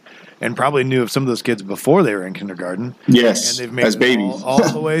kindergartners, and probably knew of some of those kids before they were in kindergarten. Yes, and they've made as babies. all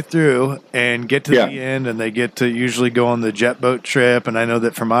the way through and get to the end, and they get to usually go on the jet boat trip. And I know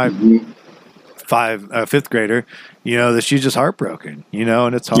that for my fifth grader, that she's just heartbroken,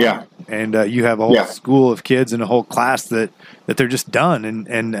 and it's hard. Yeah. And you have a whole school of kids and a whole class that they're just done.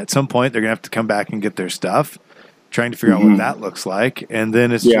 And at some point they're going to have to come back and get their stuff, trying to figure out what that looks like. And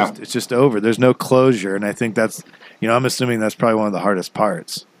then it's just over. There's no closure. And I think that's, I'm assuming that's probably one of the hardest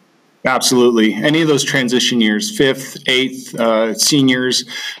parts. Absolutely. Any of those transition years, 5th, 8th, seniors,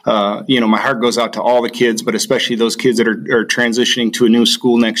 my heart goes out to all the kids, but especially those kids that are transitioning to a new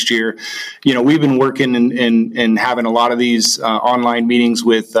school next year. We've been working and having a lot of these online meetings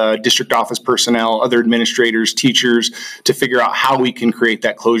with district office personnel, other administrators, teachers, to figure out how we can create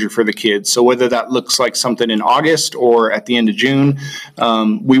that closure for the kids. So whether that looks like something in August or at the end of June,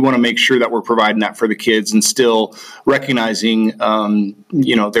 we want to make sure that we're providing that for the kids and still recognizing,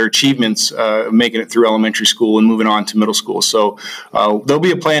 their achievements, making it through elementary school and moving on to middle school. So there'll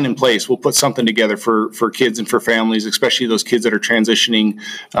be a plan in place. We'll put something together for kids and for families, especially those kids that are transitioning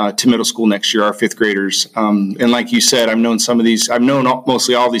to middle school next year, our 5th graders. And like you said, I've known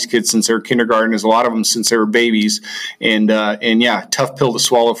mostly all these kids since they were kindergarten, as a lot of them since they were babies. And tough pill to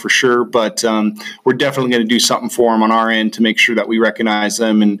swallow for sure. But we're definitely going to do something for them on our end to make sure that we recognize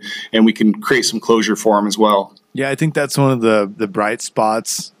them and we can create some closure for them as well. Yeah, I think that's one of the bright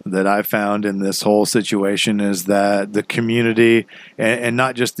spots that I found in this whole situation, is that the community, and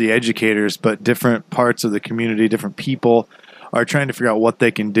not just the educators, but different parts of the community, different people, are trying to figure out what they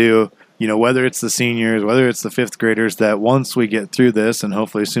can do whether it's the seniors, whether it's the fifth graders, that once we get through this, and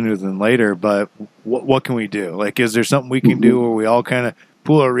hopefully sooner than later, but what can we do? Like, is there something we can do where we all kind of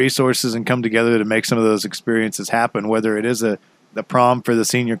pool our resources and come together to make some of those experiences happen, whether it is the prom for the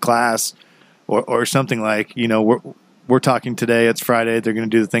senior class or something like, we're talking today, it's Friday, they're going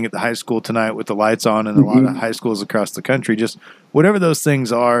to do the thing at the high school tonight with the lights on and a lot of high schools across the country, just whatever those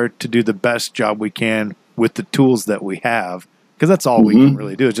things are to do the best job we can with the tools that we have. Because that's all we can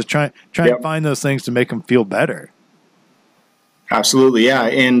really do is just try and find those things to make them feel better. Absolutely, yeah.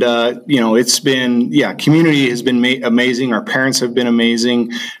 And, it's been, community has been amazing. Our parents have been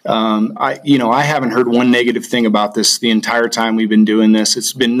amazing. I haven't heard one negative thing about this the entire time we've been doing this.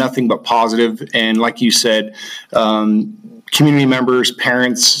 It's been nothing but positive. And like you said, community members,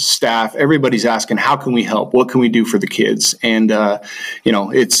 parents, staff, everybody's asking, how can we help? What can we do for the kids? And,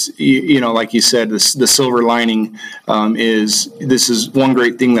 it's, like you said, the silver lining this is one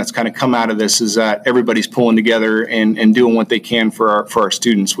great thing that's kind of come out of this is that everybody's pulling together and doing what they can for our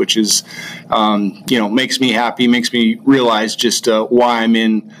students, which is, makes me happy, makes me realize just why I'm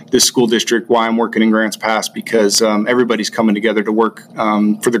in this school district, why I'm working in Grants Pass, because everybody's coming together to work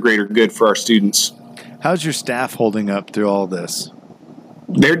for the greater good for our students. How's your staff holding up through all this?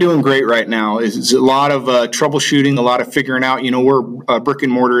 They're doing great right now. It's a lot of troubleshooting, a lot of figuring out. We're a brick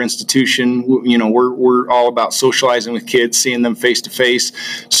and mortar institution. We're all about socializing with kids, seeing them face to face.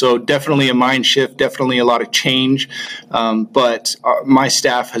 So definitely a mind shift, definitely a lot of change. But my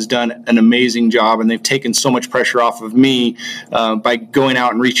staff has done an amazing job, and they've taken so much pressure off of me by going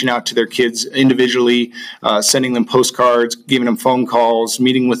out and reaching out to their kids individually, sending them postcards, giving them phone calls,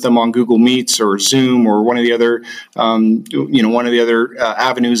 meeting with them on Google Meets or Zoom or one of the other,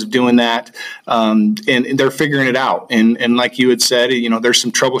 avenues of doing that, and they're figuring it out. And like you had said, there's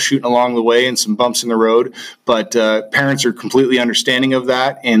some troubleshooting along the way and some bumps in the road, but parents are completely understanding of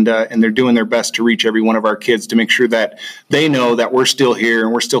that, and they're doing their best to reach every one of our kids to make sure that they know that we're still here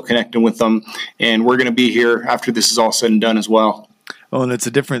and we're still connecting with them, and we're going to be here after this is all said and done as well. Oh, and it's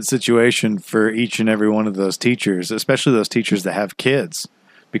a different situation for each and every one of those teachers, especially those teachers that have kids,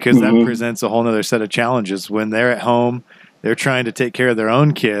 because that presents a whole other set of challenges when they're at home. They're trying to take care of their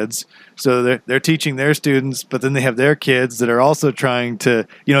own kids. So they're teaching their students, but then they have their kids that are also trying to,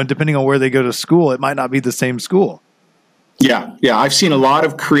 depending on where they go to school, it might not be the same school. Yeah. I've seen a lot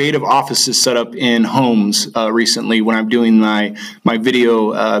of creative offices set up in homes recently when I'm doing my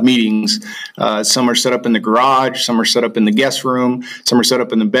video meetings. Some are set up in the garage, some are set up in the guest room, some are set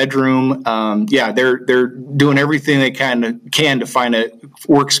up in the bedroom. They're doing everything they can to find a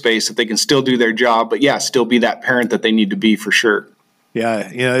workspace that they can still do their job, but still be that parent that they need to be for sure. Yeah,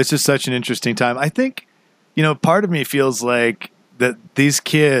 it's just such an interesting time. I think, part of me feels like that these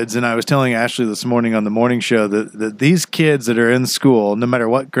kids, and I was telling Ashley this morning on the morning show that these kids that are in school, no matter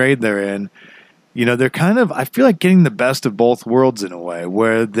what grade they're in, they're kind of, I feel like getting the best of both worlds in a way,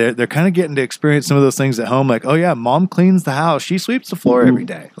 where they're kind of getting to experience some of those things at home, like, oh yeah, mom cleans the house, she sweeps the floor every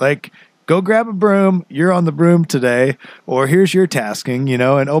day. Like, go grab a broom, you're on the broom today, or here's your tasking,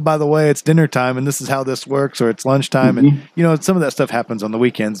 and oh, by the way, it's dinner time and this is how this works, or it's lunchtime. And, some of that stuff happens on the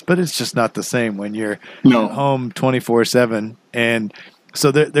weekends, but it's just not the same when you're at home 24/7. And so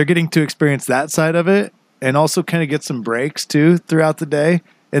they're getting to experience that side of it and also kind of get some breaks too throughout the day.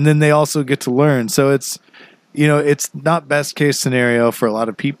 And then they also get to learn. So it's not best case scenario for a lot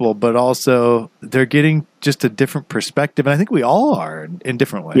of people, but also they're getting just a different perspective. And I think we all are in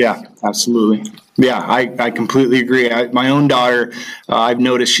different ways. Yeah, absolutely. Yeah, I completely agree. My own daughter, I've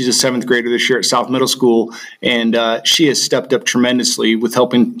noticed she's a seventh grader this year at South Middle School, and she has stepped up tremendously with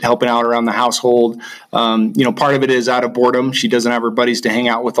helping out around the household. Part of it is out of boredom. She doesn't have her buddies to hang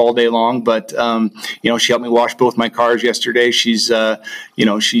out with all day long, but she helped me wash both my cars yesterday. She's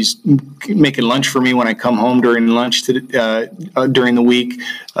making lunch for me when I come home during lunch during the week.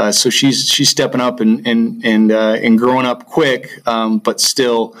 So she's stepping up and growing up quick, but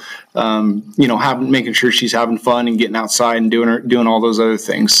still, making sure she's having fun and getting outside and doing all those other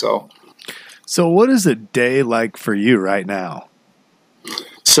things. So what is a day like for you right now?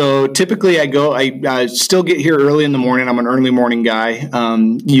 So typically I still get here early in the morning. I'm an early morning guy.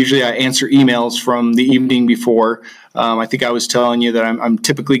 Usually I answer emails from the evening before. I think I was telling you that I'm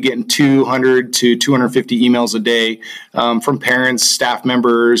typically getting 200 to 250 emails a day from parents, staff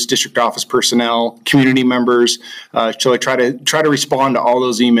members, district office personnel, community members. So I try to respond to all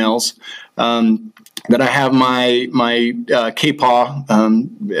those emails. Then I have my KPAW,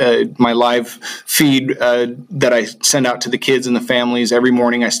 my live feed that I send out to the kids and the families every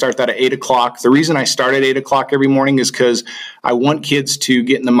morning. I start that at 8 o'clock. The reason I start at 8 o'clock every morning is because I want kids to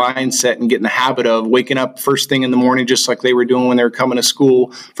get in the mindset and get in the habit of waking up first thing in the morning, just like they were doing when they were coming to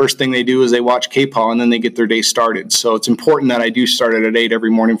school. First thing they do is they watch K-Paw, and then they get their day started. So it's important that I do start at 8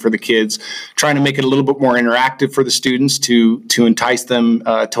 every morning for the kids, trying to make it a little bit more interactive for the students to entice them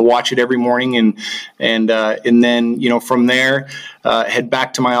to watch it every morning, and then from there head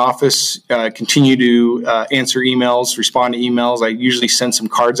back to my office, continue to answer emails, respond to emails. I usually send some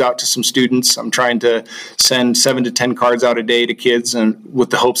cards out to some students. I'm trying to send 7 to 10 cards out a day to kids, and with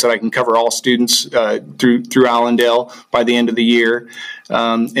the hopes that I can cover all students through Allendale by the end of the year.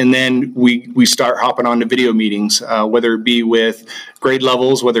 And then we start hopping on to video meetings, whether it be with grade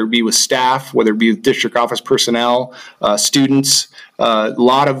levels, whether it be with staff, whether it be with district office personnel, students. A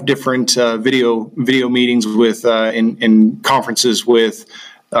lot of different video meetings with in conferences with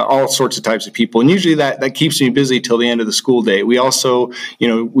all sorts of types of people. And usually that keeps me busy till the end of the school day. We also,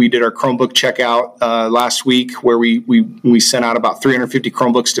 we did our Chromebook checkout last week, where we sent out about 350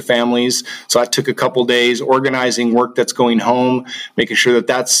 Chromebooks to families. So that took a couple days, organizing work that's going home, making sure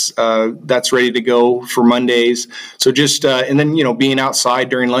that's ready to go for Mondays. So just, and then, being outside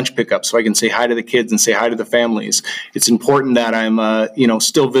during lunch pickup so I can say hi to the kids and say hi to the families. It's important that I'm,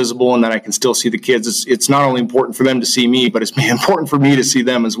 still visible and that I can still see the kids. It's not only important for them to see me, but it's important for me to see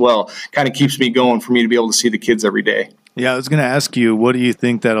them as well. Kind of keeps me going for me to be able to see the kids every day. Yeah, I was going to ask you, what do you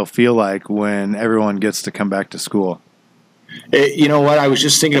think that'll feel like when everyone gets to come back to school? You know what? I was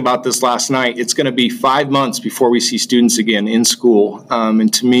just thinking about this last night. It's going to be 5 months before we see students again in school.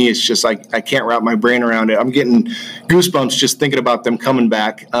 And to me, it's just like I can't wrap my brain around it. I'm getting goosebumps just thinking about them coming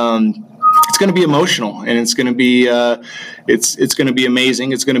back. It's going to be emotional, and it's going to be it's going to be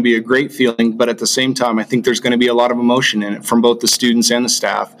amazing. It's going to be a great feeling, but at the same time, I think there's going to be a lot of emotion in it from both the students and the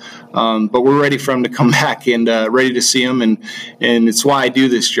staff. But we're ready for them to come back and ready to see them, and it's why I do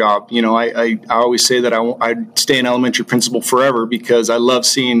this job. I always say that I'd stay an elementary principal forever because I love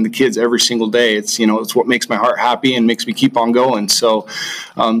seeing the kids every single day. It's what makes my heart happy and makes me keep on going. So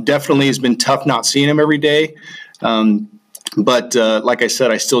definitely it's been tough not seeing them every day. But like I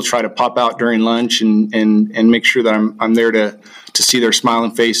said, I still try to pop out during lunch and make sure that I'm there to see their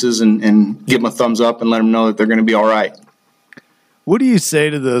smiling faces and give them a thumbs up and let them know that they're going to be all right. What do you say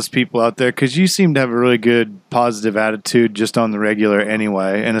to those people out there? Because you seem to have a really good positive attitude just on the regular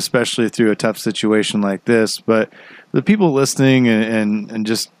anyway, and especially through a tough situation like this. But the people listening and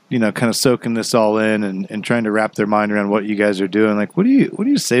just kind of soaking this all in and trying to wrap their mind around what you guys are doing, like what do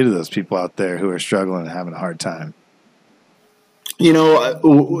you say to those people out there who are struggling and having a hard time?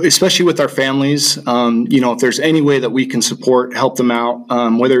 Especially with our families, if there's any way that we can help them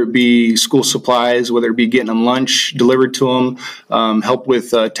out, whether it be school supplies, whether it be getting them lunch delivered to them, help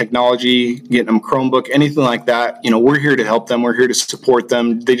with technology, getting them Chromebook, anything like that, we're here to help them. We're here to support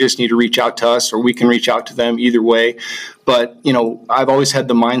them. They just need to reach out to us, or we can reach out to them either way. But, I've always had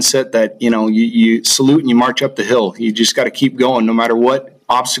the mindset that, you salute and you march up the hill. You just got to keep going no matter what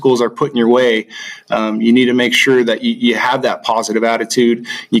obstacles are put in your way. You need to make sure that you have that positive attitude.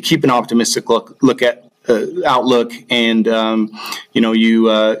 You keep an optimistic outlook, and you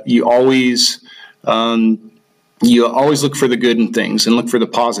always look for the good in things and look for the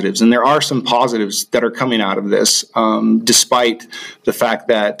positives. And there are some positives that are coming out of this, despite the fact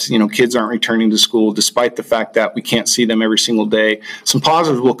that, kids aren't returning to school, despite the fact that we can't see them every single day. Some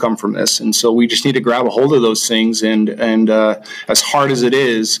positives will come from this. And so we just need to grab a hold of those things and as hard as it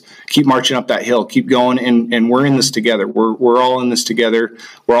is, keep marching up that hill, keep going. And we're in this together. We're all in this together.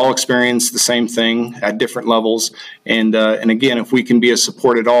 We're all experiencing the same thing at different levels. And again, if we can be a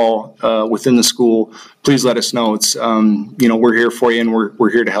support at all within the school, please let us know. It's we're here for you, and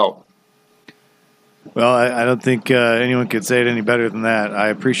we're here to help. Well, I don't think anyone could say it any better than that. I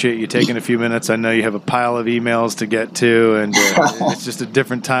appreciate you taking a few minutes. I know you have a pile of emails to get to, and it's just a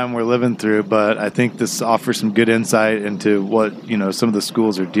different time we're living through. But I think this offers some good insight into what some of the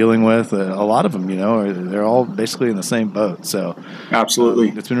schools are dealing with. A lot of them, they're all basically in the same boat. So, absolutely,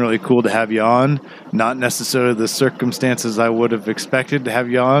 it's been really cool to have you on. Not necessarily the circumstances I would have expected to have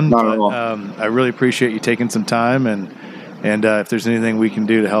you on. Not at all. I really appreciate you taking some time And if there's anything we can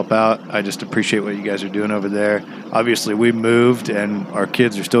do to help out, I just appreciate what you guys are doing over there. Obviously, we moved, and our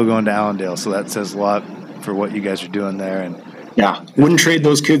kids are still going to Allendale, so that says a lot for what you guys are doing there. And yeah, wouldn't trade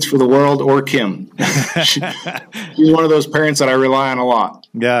those kids for the world or Kim. She's one of those parents that I rely on a lot.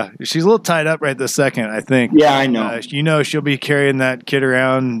 Yeah, she's a little tied up right this second, I think. Yeah, I know. She'll be carrying that kid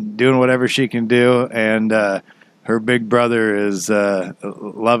around, doing whatever she can do, and her big brother is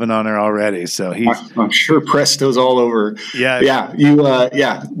loving on her already, so I'm sure Presto's all over. Yeah.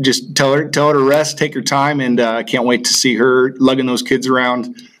 Just tell her to rest, take her time, and I can't wait to see her lugging those kids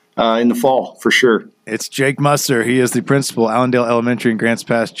around in the fall for sure. It's Jake Musser. He is the principal, Allendale Elementary in Grants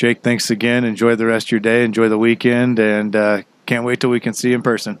Pass. Jake, thanks again. Enjoy the rest of your day. Enjoy the weekend, and can't wait till we can see you in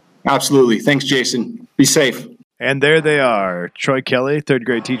person. Absolutely. Thanks, Jason. Be safe. And there they are. Troy Kelly, third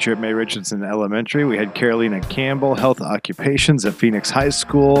grade teacher at May Richardson Elementary. We had Carolina Campbell, health occupations at Phoenix High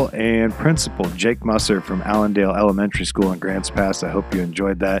School, and Principal Jake Musser from Allendale Elementary School in Grants Pass. I hope you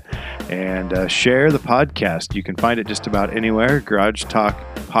enjoyed that. And share the podcast. You can find it just about anywhere,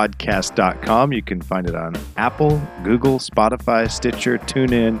 garagetalkpodcast.com. You can find it on Apple, Google, Spotify, Stitcher,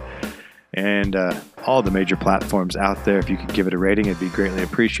 TuneIn, and all the major platforms out there. If you could give it a rating, it'd be greatly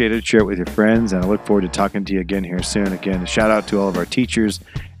appreciated. Share it with your friends, and I look forward to talking to you again here soon. Again, a shout out to all of our teachers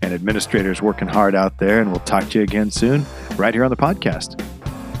and administrators working hard out there, and we'll talk to you again soon right here on the podcast.